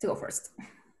go first.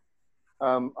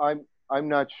 I'm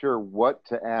not sure what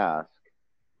to ask.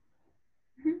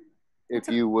 Mm-hmm. If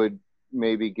you would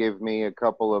maybe give me a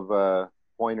couple of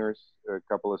pointers, or a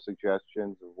couple of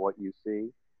suggestions of what you see.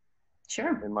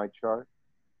 Sure. In my chart.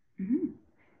 Mm-hmm.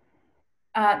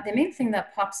 The main thing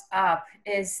that pops up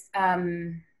is,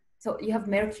 so you have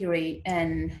Mercury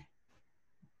in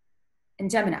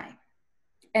Gemini,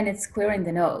 and it's squaring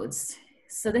the nodes.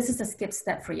 So this is a skip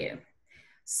step for you.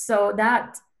 So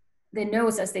that the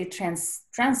nodes, as they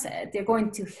transit, they're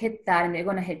going to hit that, and they're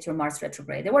going to hit your Mars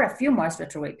retrograde. There were a few Mars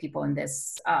retrograde people in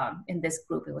this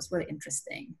group. It was really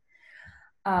interesting.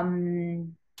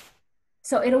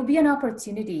 So it'll be an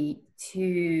opportunity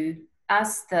to,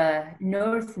 as the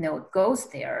North Node goes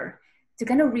there, to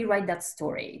kind of rewrite that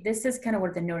story. This is kind of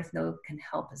where the North Node can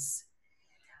help us.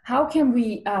 How can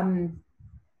we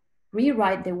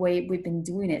rewrite the way we've been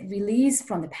doing it, release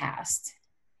from the past,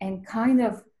 and kind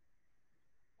of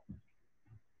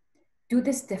do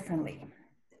this differently?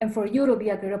 And for you, it'll be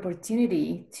a good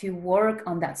opportunity to work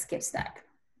on that skip step.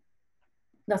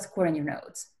 That's squaring your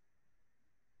nodes.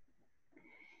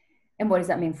 And what does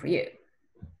that mean for you?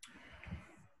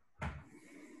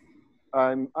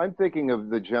 I'm thinking of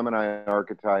the Gemini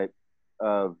archetype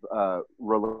of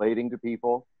relating to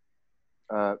people,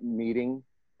 meeting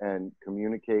and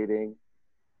communicating,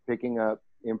 picking up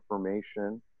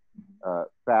information,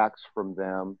 facts from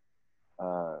them.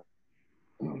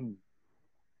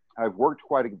 I've worked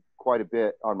quite a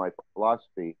bit on my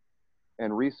philosophy,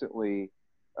 and recently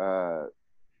I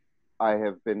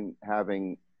have been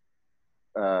having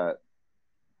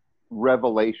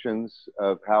revelations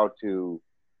of how to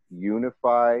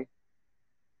unify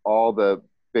all the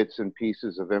bits and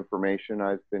pieces of information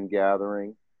I've been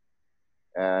gathering.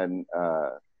 And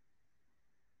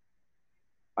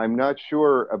I'm not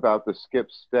sure about the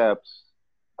skip steps,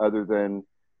 other than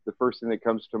the first thing that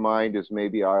comes to mind is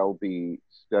maybe I'll be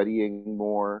studying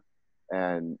more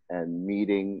and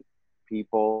meeting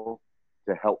people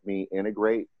to help me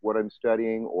integrate what I'm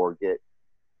studying or get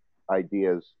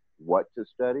ideas what to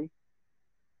study.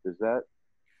 Does that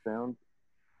sound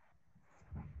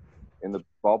in the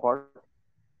ballpark?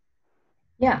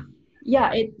 Yeah,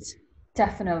 it's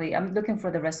definitely. I'm looking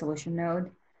for the resolution node,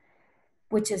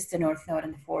 which is the North Node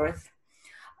and the fourth.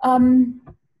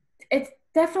 It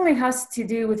definitely has to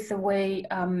do with the way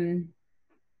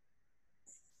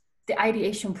the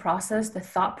ideation process, the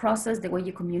thought process, the way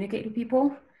you communicate to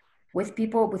people, with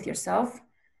yourself.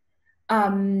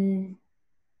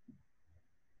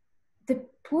 The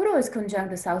Pluto is conjunct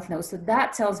the South Node, so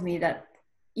that tells me that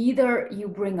either you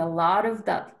bring a lot of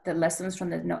the lessons from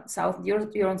the South,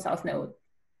 your own South Node,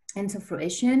 into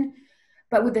fruition,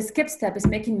 but with the skip step, it's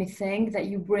making me think that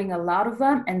you bring a lot of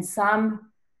them, and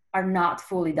some are not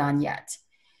fully done yet.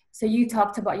 So you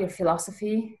talked about your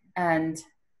philosophy, and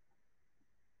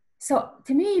so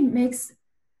to me, it makes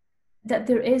that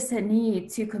there is a need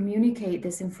to communicate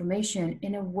this information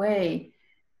in a way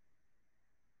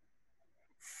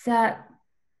that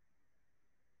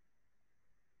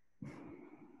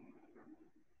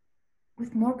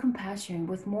with more compassion,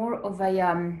 with more of a,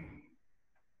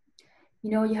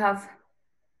 you have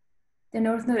the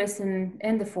North Node is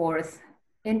in the fourth,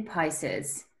 in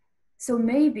Pisces. So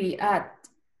maybe at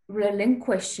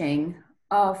relinquishing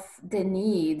of the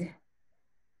need,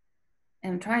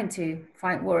 and I'm trying to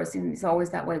find words, and it's always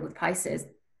that way with Pisces,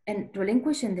 and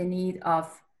relinquishing the need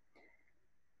of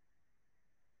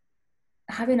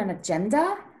having an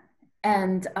agenda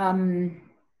and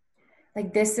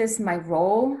like, this is my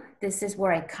role, this is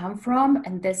where I come from,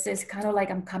 and this is kind of like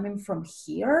I'm coming from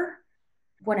here,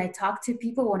 when I talk to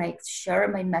people, when I share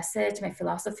my message, my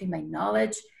philosophy, my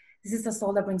knowledge, this is a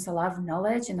soul that brings a lot of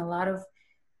knowledge and a lot of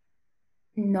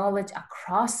knowledge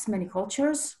across many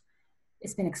cultures.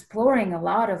 It's been exploring a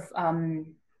lot of,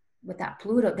 with that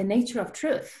Pluto, the nature of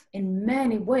truth in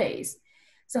many ways.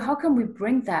 So how can we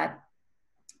bring that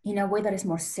in a way that is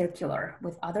more circular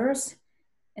with others?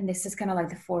 And this is kind of like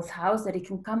the fourth house, that it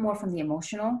can come more from the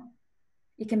emotional.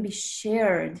 It can be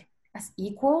shared as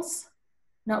equals,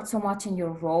 not so much in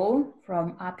your role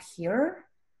from up here.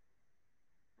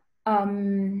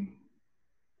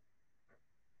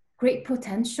 Great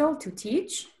potential to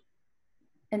teach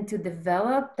and to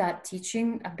develop that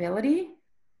teaching ability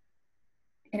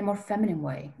in a more feminine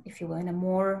way, if you will, in a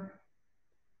more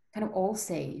kind of old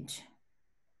sage.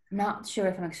 I'm not sure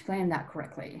if I'm explaining that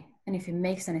correctly and if it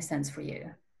makes any sense for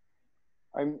you.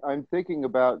 I'm thinking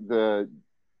about the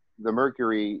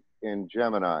Mercury in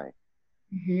Gemini,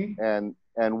 and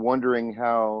wondering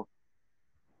how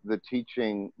the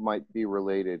teaching might be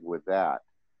related with that.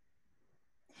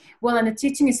 Well, and the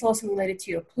teaching is also related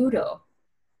to your Pluto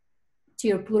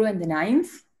in the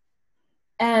ninth,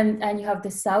 and you have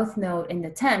the South Node in the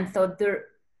 10th. So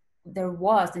there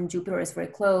was, and Jupiter is very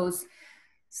close,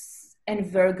 and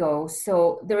Virgo.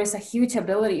 So there is a huge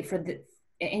ability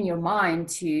in your mind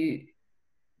to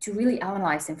really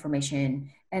analyze information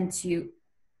and to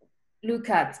look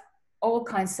at all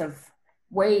kinds of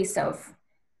ways of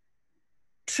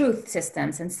truth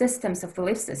systems and systems of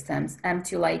belief systems, and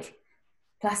to like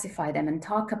classify them and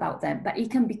talk about them. But it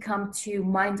can become too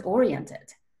mind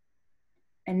oriented.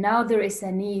 And now there is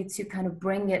a need to kind of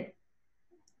bring it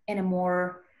in a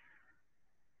more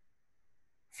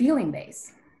feeling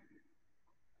based,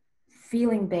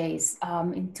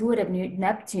 intuitive.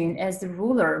 Neptune as the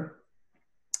ruler.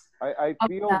 I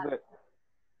feel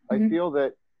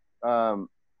that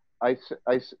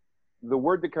the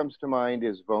word that comes to mind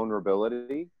is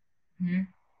vulnerability,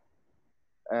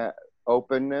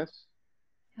 openness,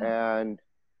 and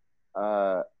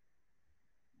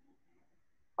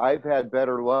I've had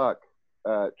better luck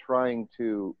trying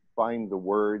to find the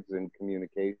words in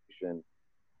communication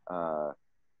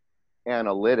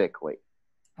analytically,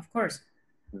 of course,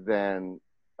 than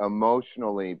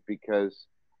emotionally, because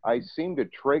I seem to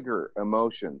trigger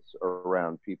emotions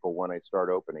around people when I start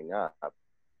opening up.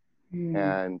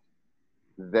 And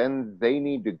then they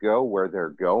need to go where they're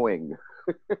going.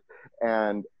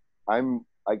 And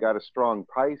I got a strong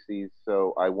Pisces,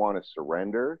 so I want to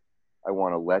surrender. I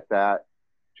want to let that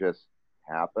just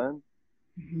happen.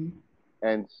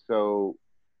 And so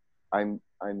I'm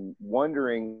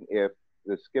wondering if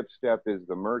the skip step is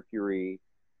the Mercury.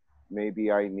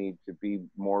 Maybe I need to be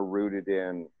more rooted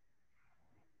in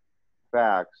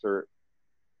facts, or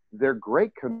they're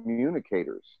great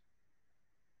communicators,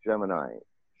 Gemini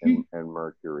and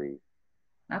Mercury.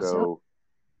 Absolutely. So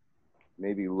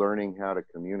maybe learning how to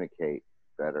communicate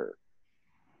better.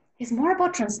 It's more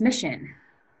about transmission,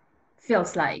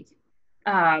 feels like.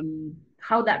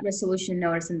 How that resolution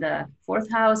notice in the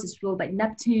fourth house is ruled by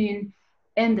Neptune,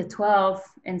 in the 12th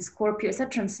in Scorpio. It's a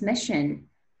transmission.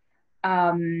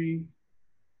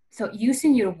 So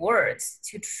using your words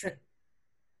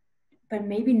but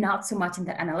maybe not so much in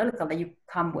the analytical that you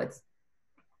come with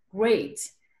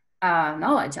great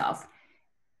knowledge of,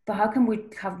 but how can we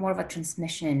have more of a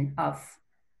transmission that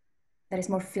is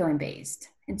more feeling based,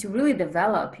 and to really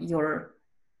develop your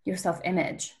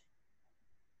self-image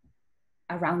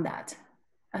around that,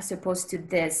 as opposed to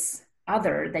this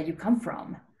other that you come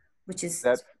from, which is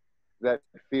that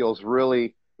feels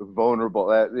really vulnerable.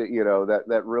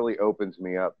 That really opens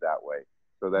me up that way.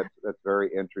 So that's very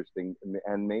interesting.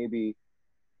 And maybe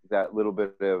that little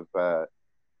bit of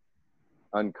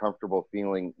uncomfortable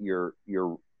feeling, you're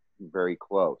very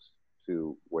close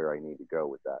to where I need to go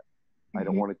with that. I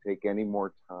don't want to take any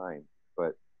more time,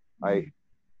 but I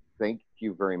thank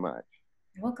you very much.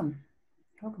 You're welcome.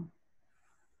 You're welcome.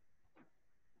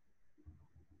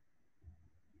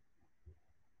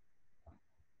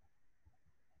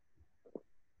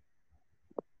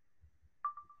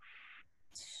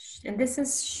 And this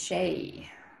is Shay,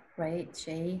 right?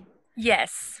 Shay?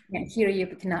 Yes. I can't hear you,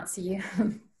 but cannot see you.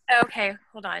 Okay,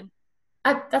 hold on.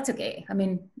 That's okay. I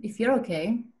mean, if you're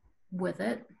okay with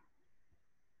it.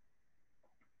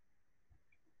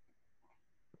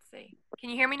 Let's see.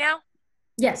 Can you hear me now?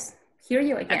 Yes, hear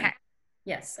you again. Okay.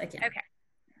 Yes, I can. Okay.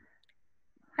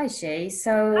 Hi, Shay.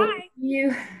 So Hi.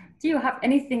 Do you have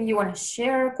anything you want to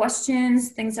share? Questions?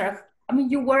 Things are, I mean,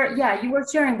 you were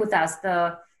sharing with us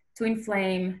the twin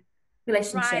flame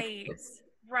relationship.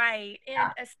 Right.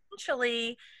 And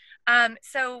essentially,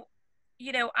 so,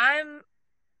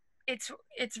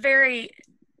 it's very,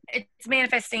 it's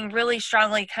manifesting really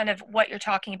strongly kind of what you're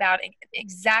talking about,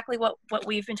 exactly what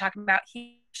we've been talking about.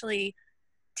 He actually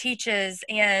teaches,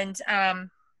 and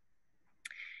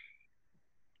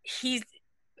he's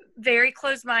very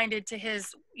close-minded to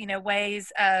his, you know,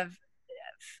 ways of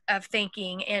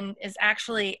thinking, and is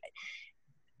actually,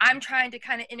 I'm trying to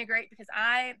kind of integrate, because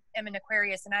I am an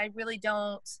Aquarius, and I really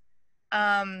don't,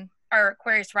 or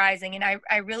Aquarius rising, and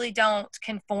I really don't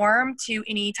conform to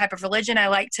any type of religion. I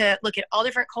like to look at all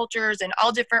different cultures and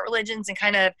all different religions and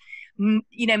kind of,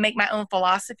 you know, make my own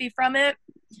philosophy from it.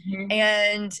 Mm-hmm.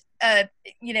 And,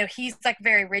 you know, he's like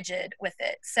very rigid with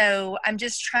it. So I'm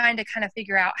just trying to kind of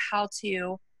figure out how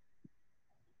to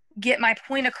get my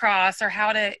point across, or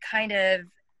how to kind of,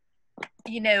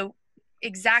 you know,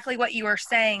 exactly what you were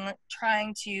saying,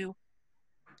 trying to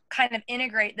kind of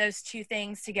integrate those two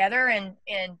things together, and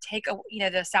take a, you know,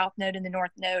 the south node and the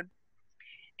north node,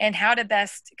 and how to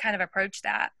best kind of approach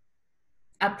that.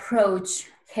 Approach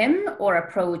him, or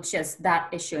approach just that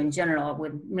issue in general?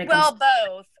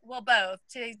 Both.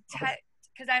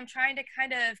 Because I'm trying to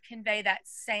kind of convey that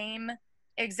same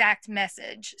exact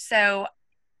message so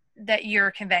that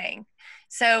you're conveying.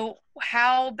 So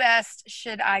how best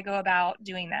should I go about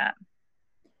doing that?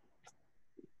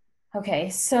 Okay,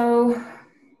 so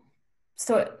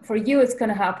for you, it's going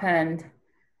to happen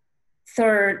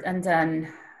third, and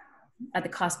then at the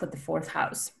cusp of the fourth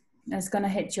house. And it's going to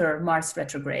hit your Mars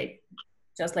retrograde,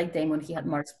 just like Damon, he had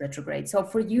Mars retrograde. So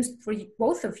for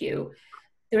both of you,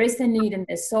 there is a need in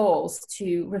the souls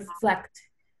to reflect.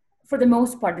 For the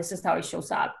most part, this is how it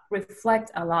shows up.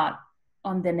 Reflect a lot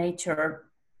on the nature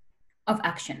of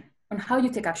action, on how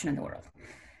you take action in the world.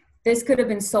 This could have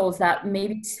been souls that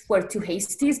maybe were too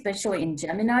hasty, especially in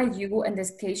Gemini. You, in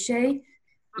this case, Shay,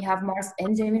 you have Mars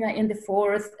and Gemini in the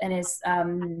fourth, and is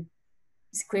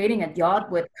creating a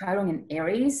yacht with Chiron and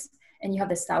Aries, and you have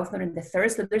the South Node in the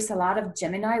third. So there's a lot of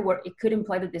Gemini where it could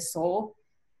imply that the soul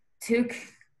took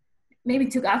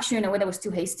action in a way that was too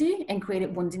hasty and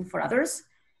created wounding for others.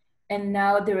 And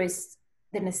now there is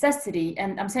the necessity,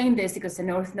 and I'm saying this because the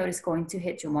North Node is going to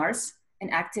hit your Mars and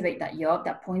activate that yacht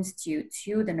that points you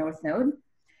to the North Node.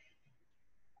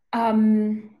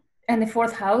 And the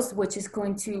fourth house, which is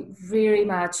going to very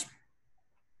much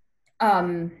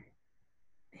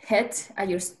hit at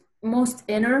your most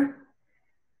inner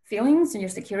feelings and your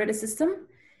security system.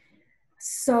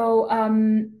 So,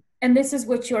 and this is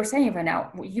what you're saying right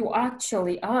now. You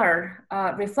actually are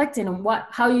reflecting on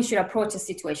how you should approach a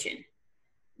situation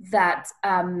that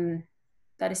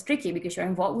is tricky, because you're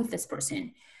involved with this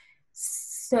person.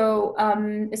 So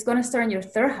it's going to start in your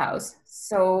third house.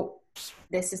 So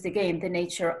this is the game, the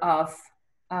nature of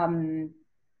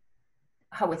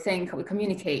how we think, how we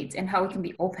communicate, and how we can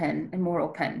be open and more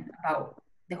open about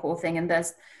the whole thing. And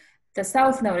thus, the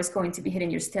South Node is going to be hitting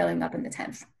your stellium up in the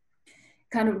 10th,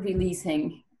 kind of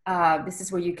releasing. This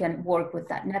is where you can work with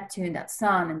that Neptune, that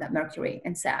Sun, and that Mercury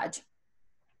and Sag,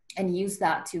 and use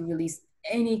that to release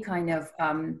any kind of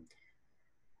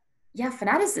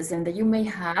fanaticism that you may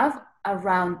have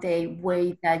around the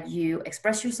way that you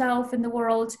express yourself in the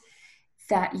world,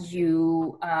 that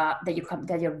you're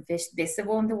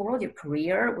visible in the world, your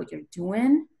career, what you're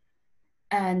doing,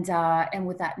 and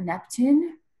with that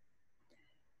Neptune,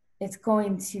 it's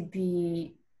going to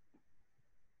be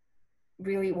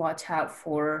really watch out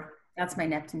for. That's my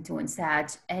Neptune too in Sag.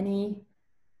 Any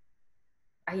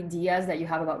ideas that you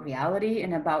have about reality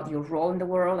and about your role in the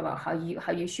world, about how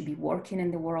you should be working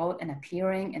in the world and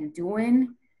appearing and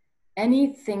doing,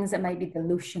 any things that might be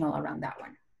delusional around that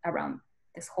one, around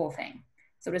this whole thing.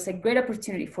 So there's a great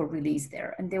opportunity for release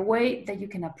there. And the way that you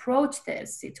can approach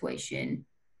this situation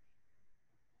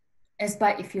is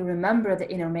by, if you remember the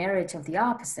inner marriage of the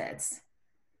opposites,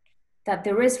 that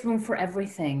there is room for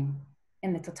everything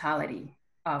in the totality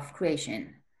of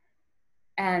creation.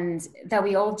 And that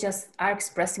we all just are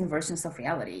expressing versions of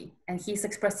reality. And he's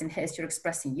expressing his, you're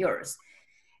expressing yours.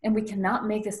 And we cannot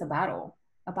make this a battle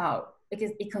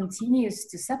because it continues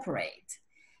to separate.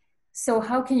 So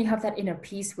how can you have that inner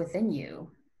peace within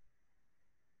you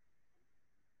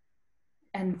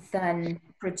and then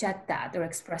project that or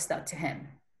express that to him?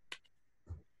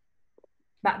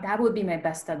 But that would be my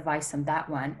best advice on that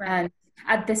one. Right. And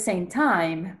at the same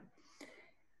time,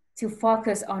 to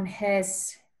focus on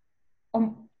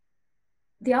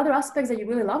the other aspects that you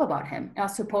really love about him,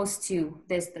 as opposed to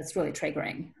this that's really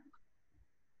triggering.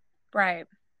 Right.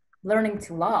 Learning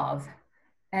to love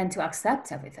and to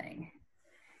accept everything.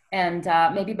 And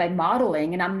maybe by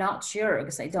modeling, and I'm not sure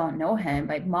because I don't know him,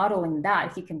 by modeling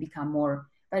that, he can become more,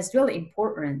 but it's really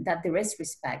important that there is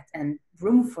respect and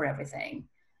room for everything.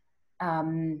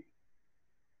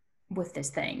 with this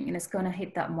thing, and it's going to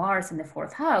hit that Mars in the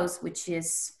 4th house, which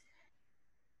is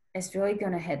really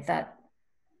going to hit that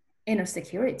inner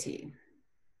security.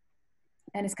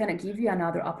 And it's going to give you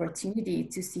another opportunity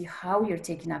to see how you're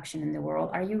taking action in the world.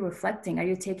 Are you reflecting? Are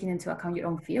you taking into account your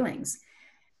own feelings,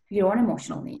 your own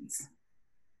emotional needs?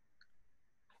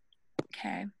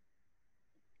 Okay.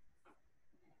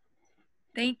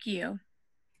 Thank you.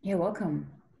 You're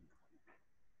welcome.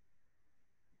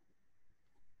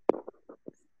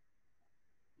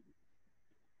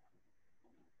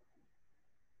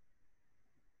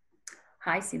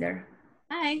 Hi, Cedar.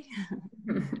 Hi.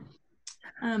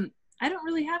 I don't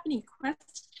really have any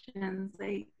questions.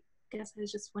 I guess I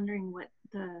was just wondering what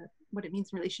it means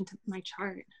in relation to my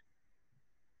chart.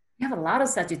 You have a lot of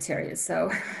Sagittarius,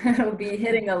 so it'll be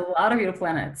hitting a lot of your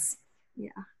planets. Yeah.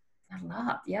 A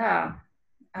lot, yeah.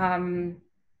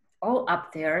 All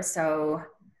up there. So,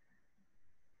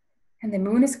 and the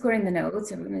moon is squaring the node.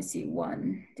 So we're going to see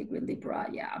 1 degree Libra.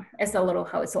 Yeah, it's a little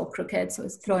how it's all crooked, so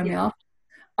it's throwing me off.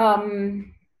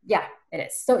 Yeah, it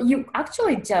is. So you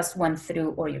actually just went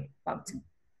through, or you're about to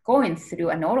going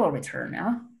through a nodal return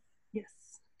now. Yes.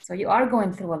 So you are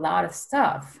going through a lot of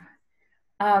stuff.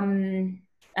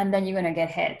 And then you're going to get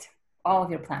hit. All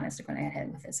of your planets are going to get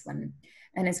hit with this one.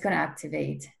 And it's going to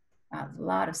activate a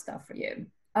lot of stuff for you.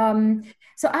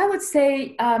 So I would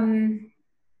say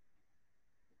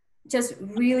just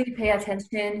really pay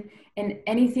attention in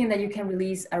anything that you can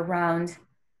release around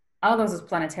all those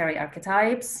planetary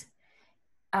archetypes.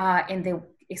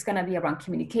 It's going to be around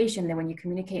communication. That when you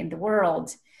communicate in the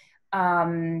world,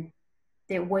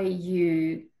 the way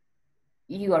you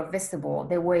are visible,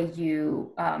 the way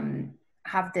you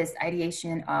have this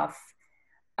ideation of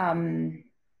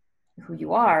who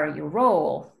you are, your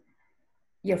role,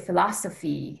 your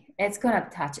philosophy, it's going to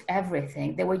touch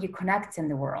everything. The way you connect in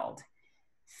the world.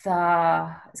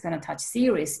 It's going to touch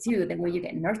series too, the way you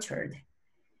get nurtured.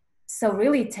 So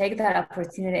really take that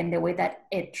opportunity in the way that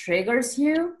it triggers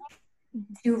you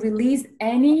to release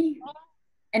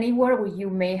anywhere where you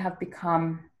may have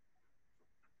become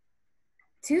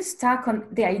too stuck on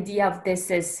the idea of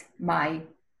this is my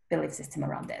belief system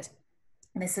around this.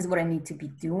 This is what I need to be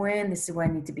doing. This is what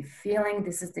I need to be feeling.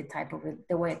 This is the type of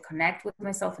the way I connect with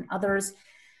myself and others.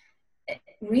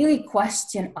 Really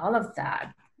question all of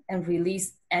that and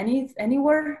release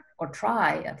anywhere, or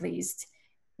try at least,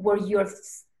 where you're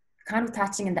kind of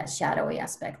touching in that shadowy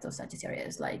aspect of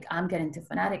Sagittarius. Like, I'm getting too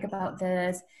fanatic about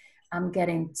this. I'm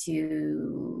getting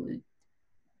too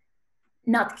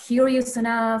not curious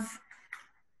enough.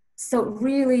 So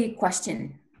really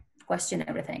question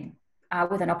everything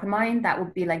with an open mind. That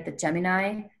would be like the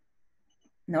Gemini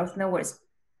North Node, where it's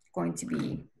going to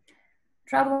be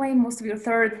traveling most of your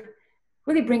 3rd.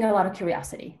 Really bring a lot of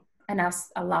curiosity and ask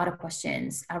a lot of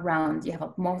questions around. You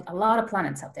have a lot of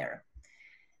planets out there.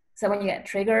 So when you get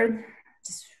triggered,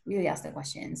 just really ask the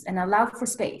questions and allow for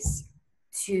space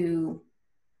to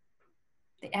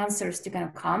the answers to kind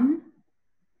of come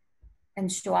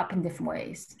and show up in different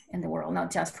ways in the world,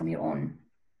 not just from your own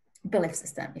belief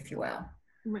system, if you will.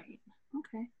 Right.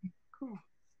 Okay. Cool.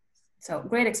 So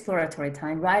great exploratory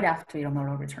time right after your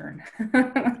nodal return.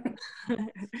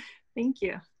 Thank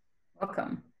you.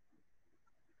 Welcome.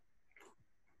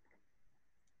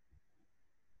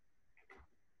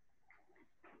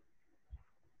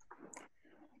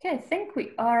 Okay, I think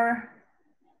we're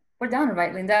done,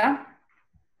 right, Linda?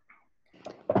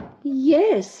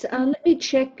 Yes. Let me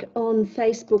check on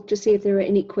Facebook to see if there are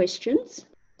any questions.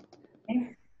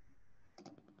 Okay.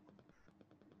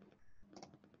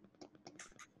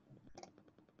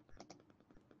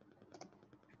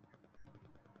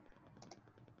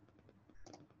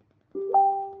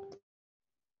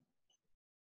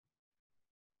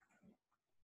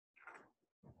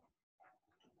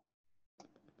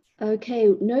 Okay,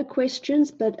 no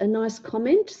questions, but a nice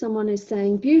comment. Someone is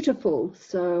saying beautiful,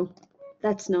 so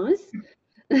that's nice.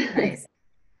 Nice.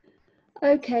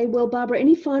 Okay, well, Barbara,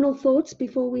 any final thoughts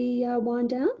before we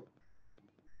wind down?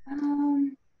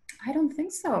 I don't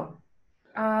think so.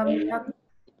 Yeah,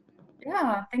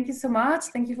 thank you so much.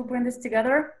 Thank you for putting this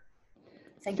together.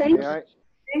 Thank you.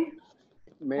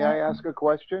 May I ask a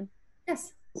question?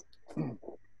 Yes.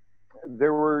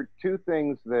 There were 2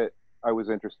 things that I was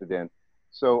interested in.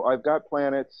 So I've got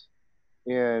planets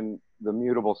in the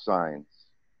mutable signs.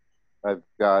 I've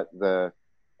got the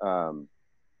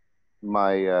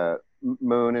my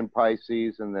moon in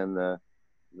Pisces, and then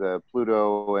the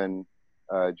Pluto and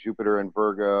Jupiter in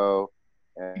Virgo,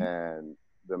 and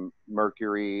the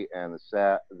Mercury and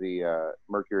the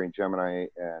Mercury in Gemini,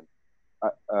 and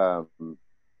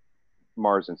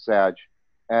Mars in Sag.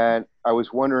 And I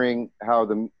was wondering how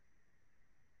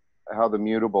the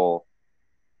mutable.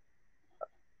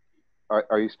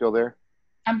 Are you still there?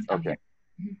 I'm Okay.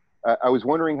 here. I was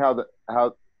wondering how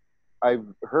I've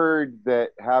heard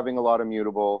that having a lot of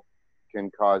mutable can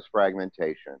cause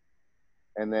fragmentation.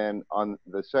 And then on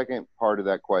the second part of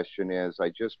that question is, I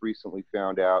just recently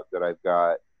found out that I've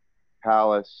got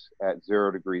Pallas at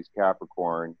 0 degrees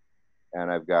Capricorn,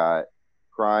 and I've got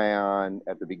Cryon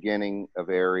at the beginning of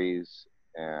Aries,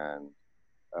 and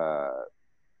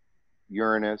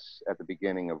Uranus at the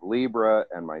beginning of Libra,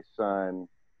 and my Sun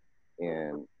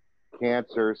in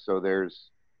Cancer. So there's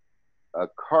a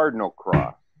cardinal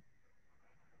cross.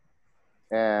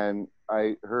 And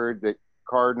I heard that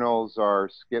cardinals are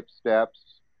skip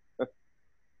steps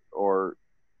or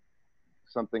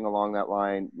something along that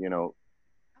line, you know,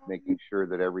 making sure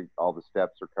that all the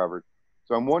steps are covered.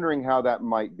 So I'm wondering how that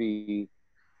might be,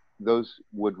 those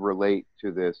would relate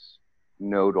to this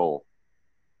nodal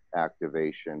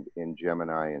activation in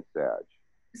Gemini and Sag.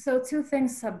 So two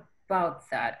things about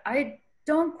that. I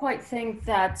don't quite think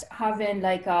that having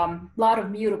like a lot of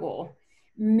mutable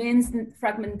means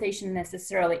fragmentation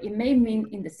necessarily. It may mean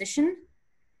indecision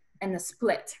and a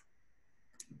split,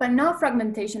 but not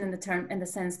fragmentation in the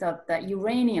sense of the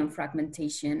uranium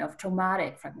fragmentation, of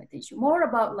traumatic fragmentation. More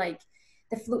about like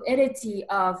the fluidity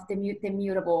of the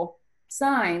mutable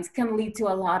signs can lead to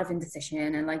a lot of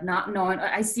indecision and like not knowing.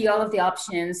 I see all of the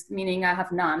options, meaning I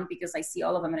have none because I see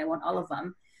all of them and I want all of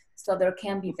them. So there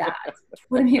can be that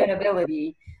with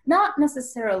mutability, not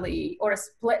necessarily, or a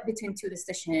split between two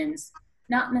decisions,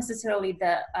 not necessarily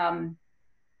the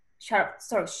sharp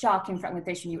sort of shocking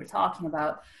fragmentation you were talking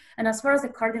about. And as far as the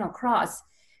cardinal cross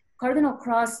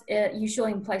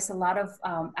usually implies a lot of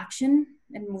action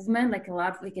and movement, like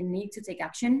a need to take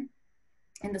action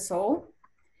in the soul.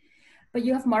 But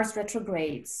you have Mars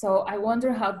retrograde, so I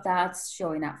wonder how that's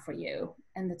showing up for you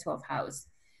in the 12th house.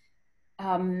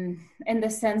 In the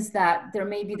sense that there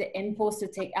may be the impulse to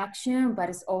take action,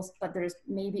 but there's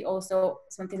maybe also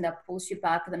something that pulls you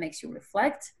back, that makes you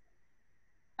reflect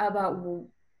about.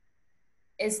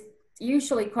 Is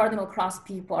usually cardinal cross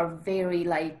people are very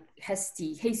like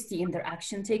hasty in their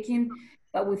action taking,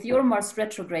 but with your Mars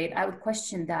retrograde, I would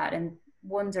question that and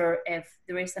wonder if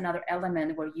there is another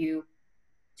element where you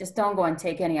just don't go and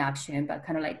take any action, but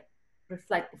kind of like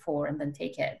reflect before and then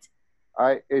take it.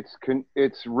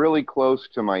 It's really close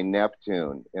to my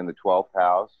Neptune in the 12th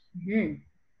house.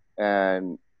 Mm-hmm.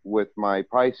 And with my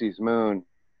Pisces moon,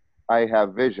 I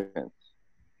have visions.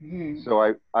 Mm-hmm.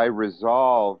 So I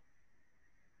resolve,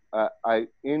 I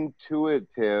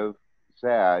intuitive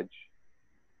Sag,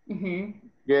 mm-hmm.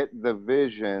 get the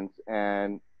visions,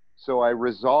 and so I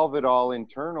resolve it all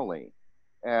internally.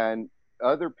 And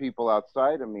other people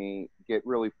outside of me get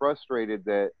really frustrated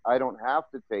that I don't have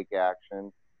to take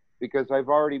action because I've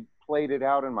already played it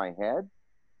out in my head.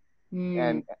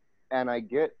 And I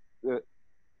get the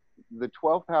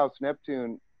 12th house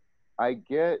Neptune, I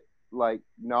get like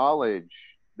knowledge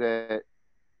that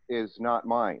is not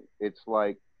mine. It's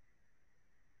like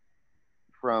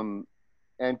from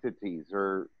entities,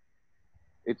 or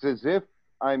it's as if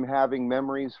I'm having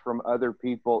memories from other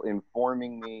people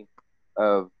informing me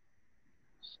of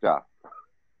stuff.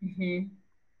 Mm-hmm.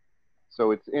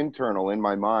 So it's internal in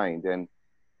my mind, and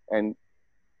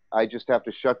I just have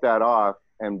to shut that off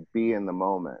and be in the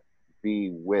moment, be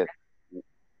with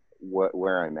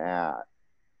where I'm at.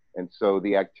 And so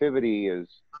the activity is,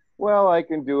 well, I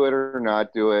can do it or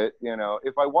not do it. You know,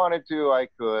 if I wanted to, I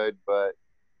could, but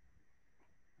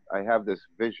I have this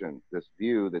vision, this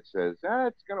view that says,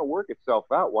 it's going to work itself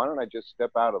out. Why don't I just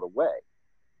step out of the way?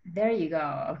 There you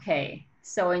go. Okay.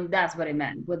 So, and that's what I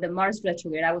meant. With the Mars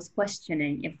retrograde, I was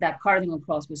questioning if that cardinal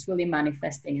cross was really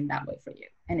manifesting in that way for you.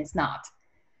 And it's not.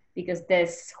 Because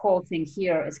this whole thing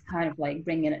here is kind of like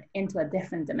bringing it into a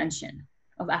different dimension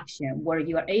of action, where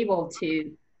you are able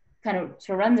to kind of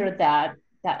surrender that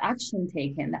action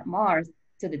taken, that Mars,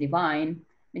 to the divine,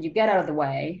 and you get out of the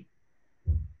way,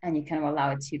 and you kind of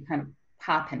allow it to kind of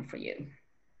happen for you.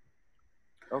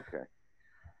 Okay.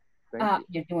 Thank you.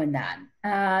 You're doing that.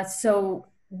 So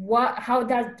how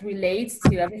that relates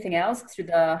to everything else, to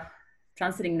the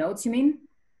transiting nodes, you mean?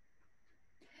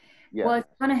 Yes. Well, it's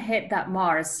going to hit that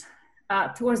Mars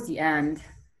towards the end,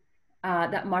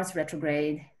 that Mars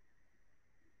retrograde.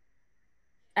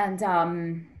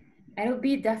 And it'll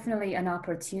be definitely an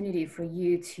opportunity for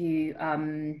you to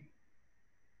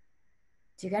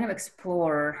kind of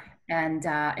explore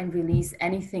and release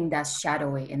anything that's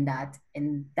shadowy in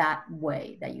that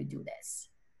way that you do this.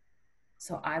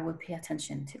 So I would pay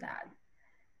attention to that.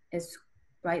 It's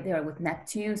right there with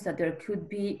Neptune, so there could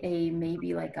be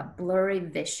maybe like a blurry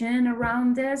vision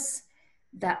around this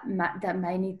that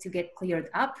might need to get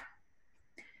cleared up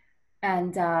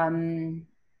And then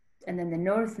the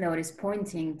North Node is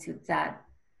pointing to that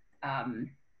kind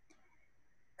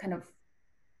of,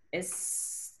 it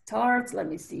starts, let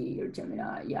me see, your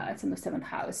Gemini, yeah, it's in the 7th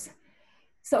house.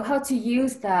 So how to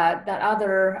use that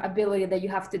other ability that you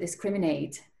have to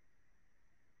discriminate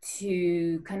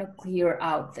to kind of clear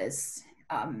out this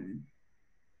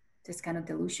this kind of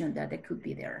delusion that it could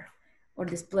be there, or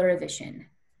this blurry vision.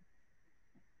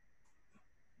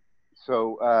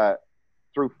 So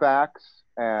through facts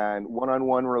and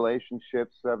one-on-one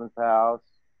relationships, 7th house,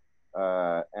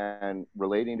 and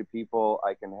relating to people,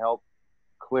 I can help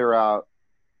clear out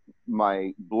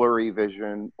my blurry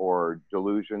vision or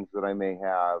delusions that I may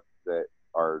have that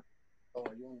are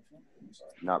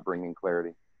not bringing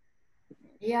clarity.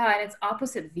 Yeah, and it's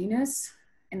opposite Venus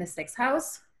in the 6th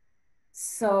house.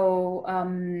 So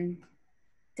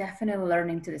definitely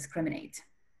learning to discriminate.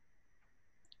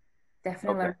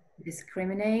 Definitely learn to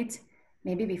discriminate.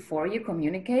 Maybe before you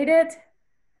communicate it,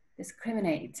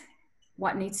 discriminate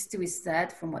what needs to be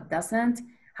said from what doesn't,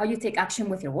 how you take action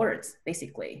with your words,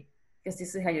 basically, because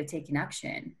this is how you're taking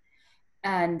action.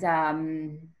 And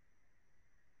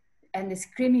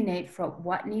discriminate from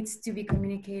what needs to be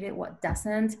communicated, what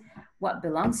doesn't, what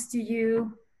belongs to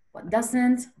you, what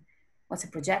doesn't, what's a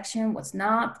projection, what's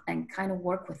not, and kind of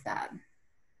work with that.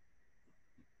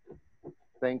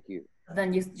 Thank you.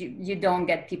 Then you don't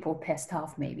get people pissed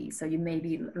off, maybe. So you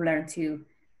maybe learn to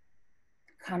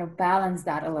kind of balance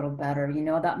that a little better. You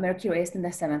know, that Mercury is in the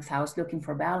 7th house, looking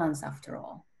for balance after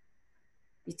all,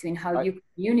 between how you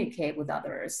communicate with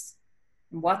others,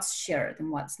 and what's shared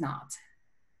and what's not.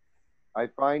 I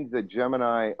find that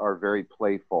Gemini are very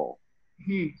playful.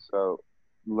 Mm-hmm. So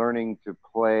learning to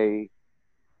play,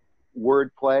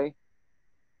 wordplay,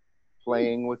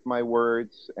 playing with my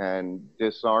words and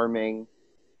disarming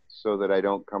so that I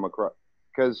don't come across,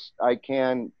 because I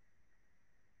can,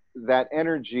 that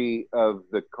energy of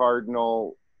the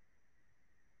cardinal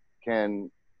can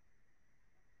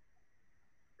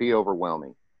be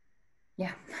overwhelming.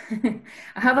 Yeah.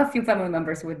 I have a few family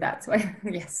members with that, so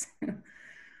yes.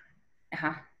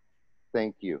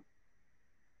 Thank you.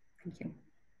 Thank you.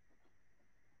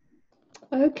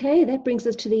 Okay, that brings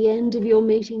us to the end of your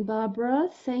meeting, Barbara.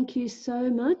 Thank you so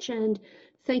much, and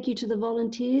thank you to the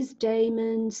volunteers,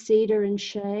 Damon, Cedar, and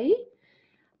Shay.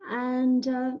 And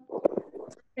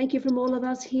thank you from all of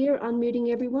us here.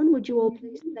 Unmuting everyone, would you all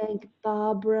please thank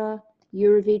Barbara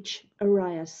Yuruvich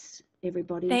Arias,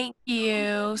 everybody. Thank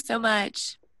you so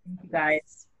much. Thank you,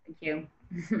 guys. Thank you.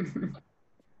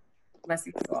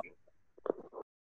 Blessings to all.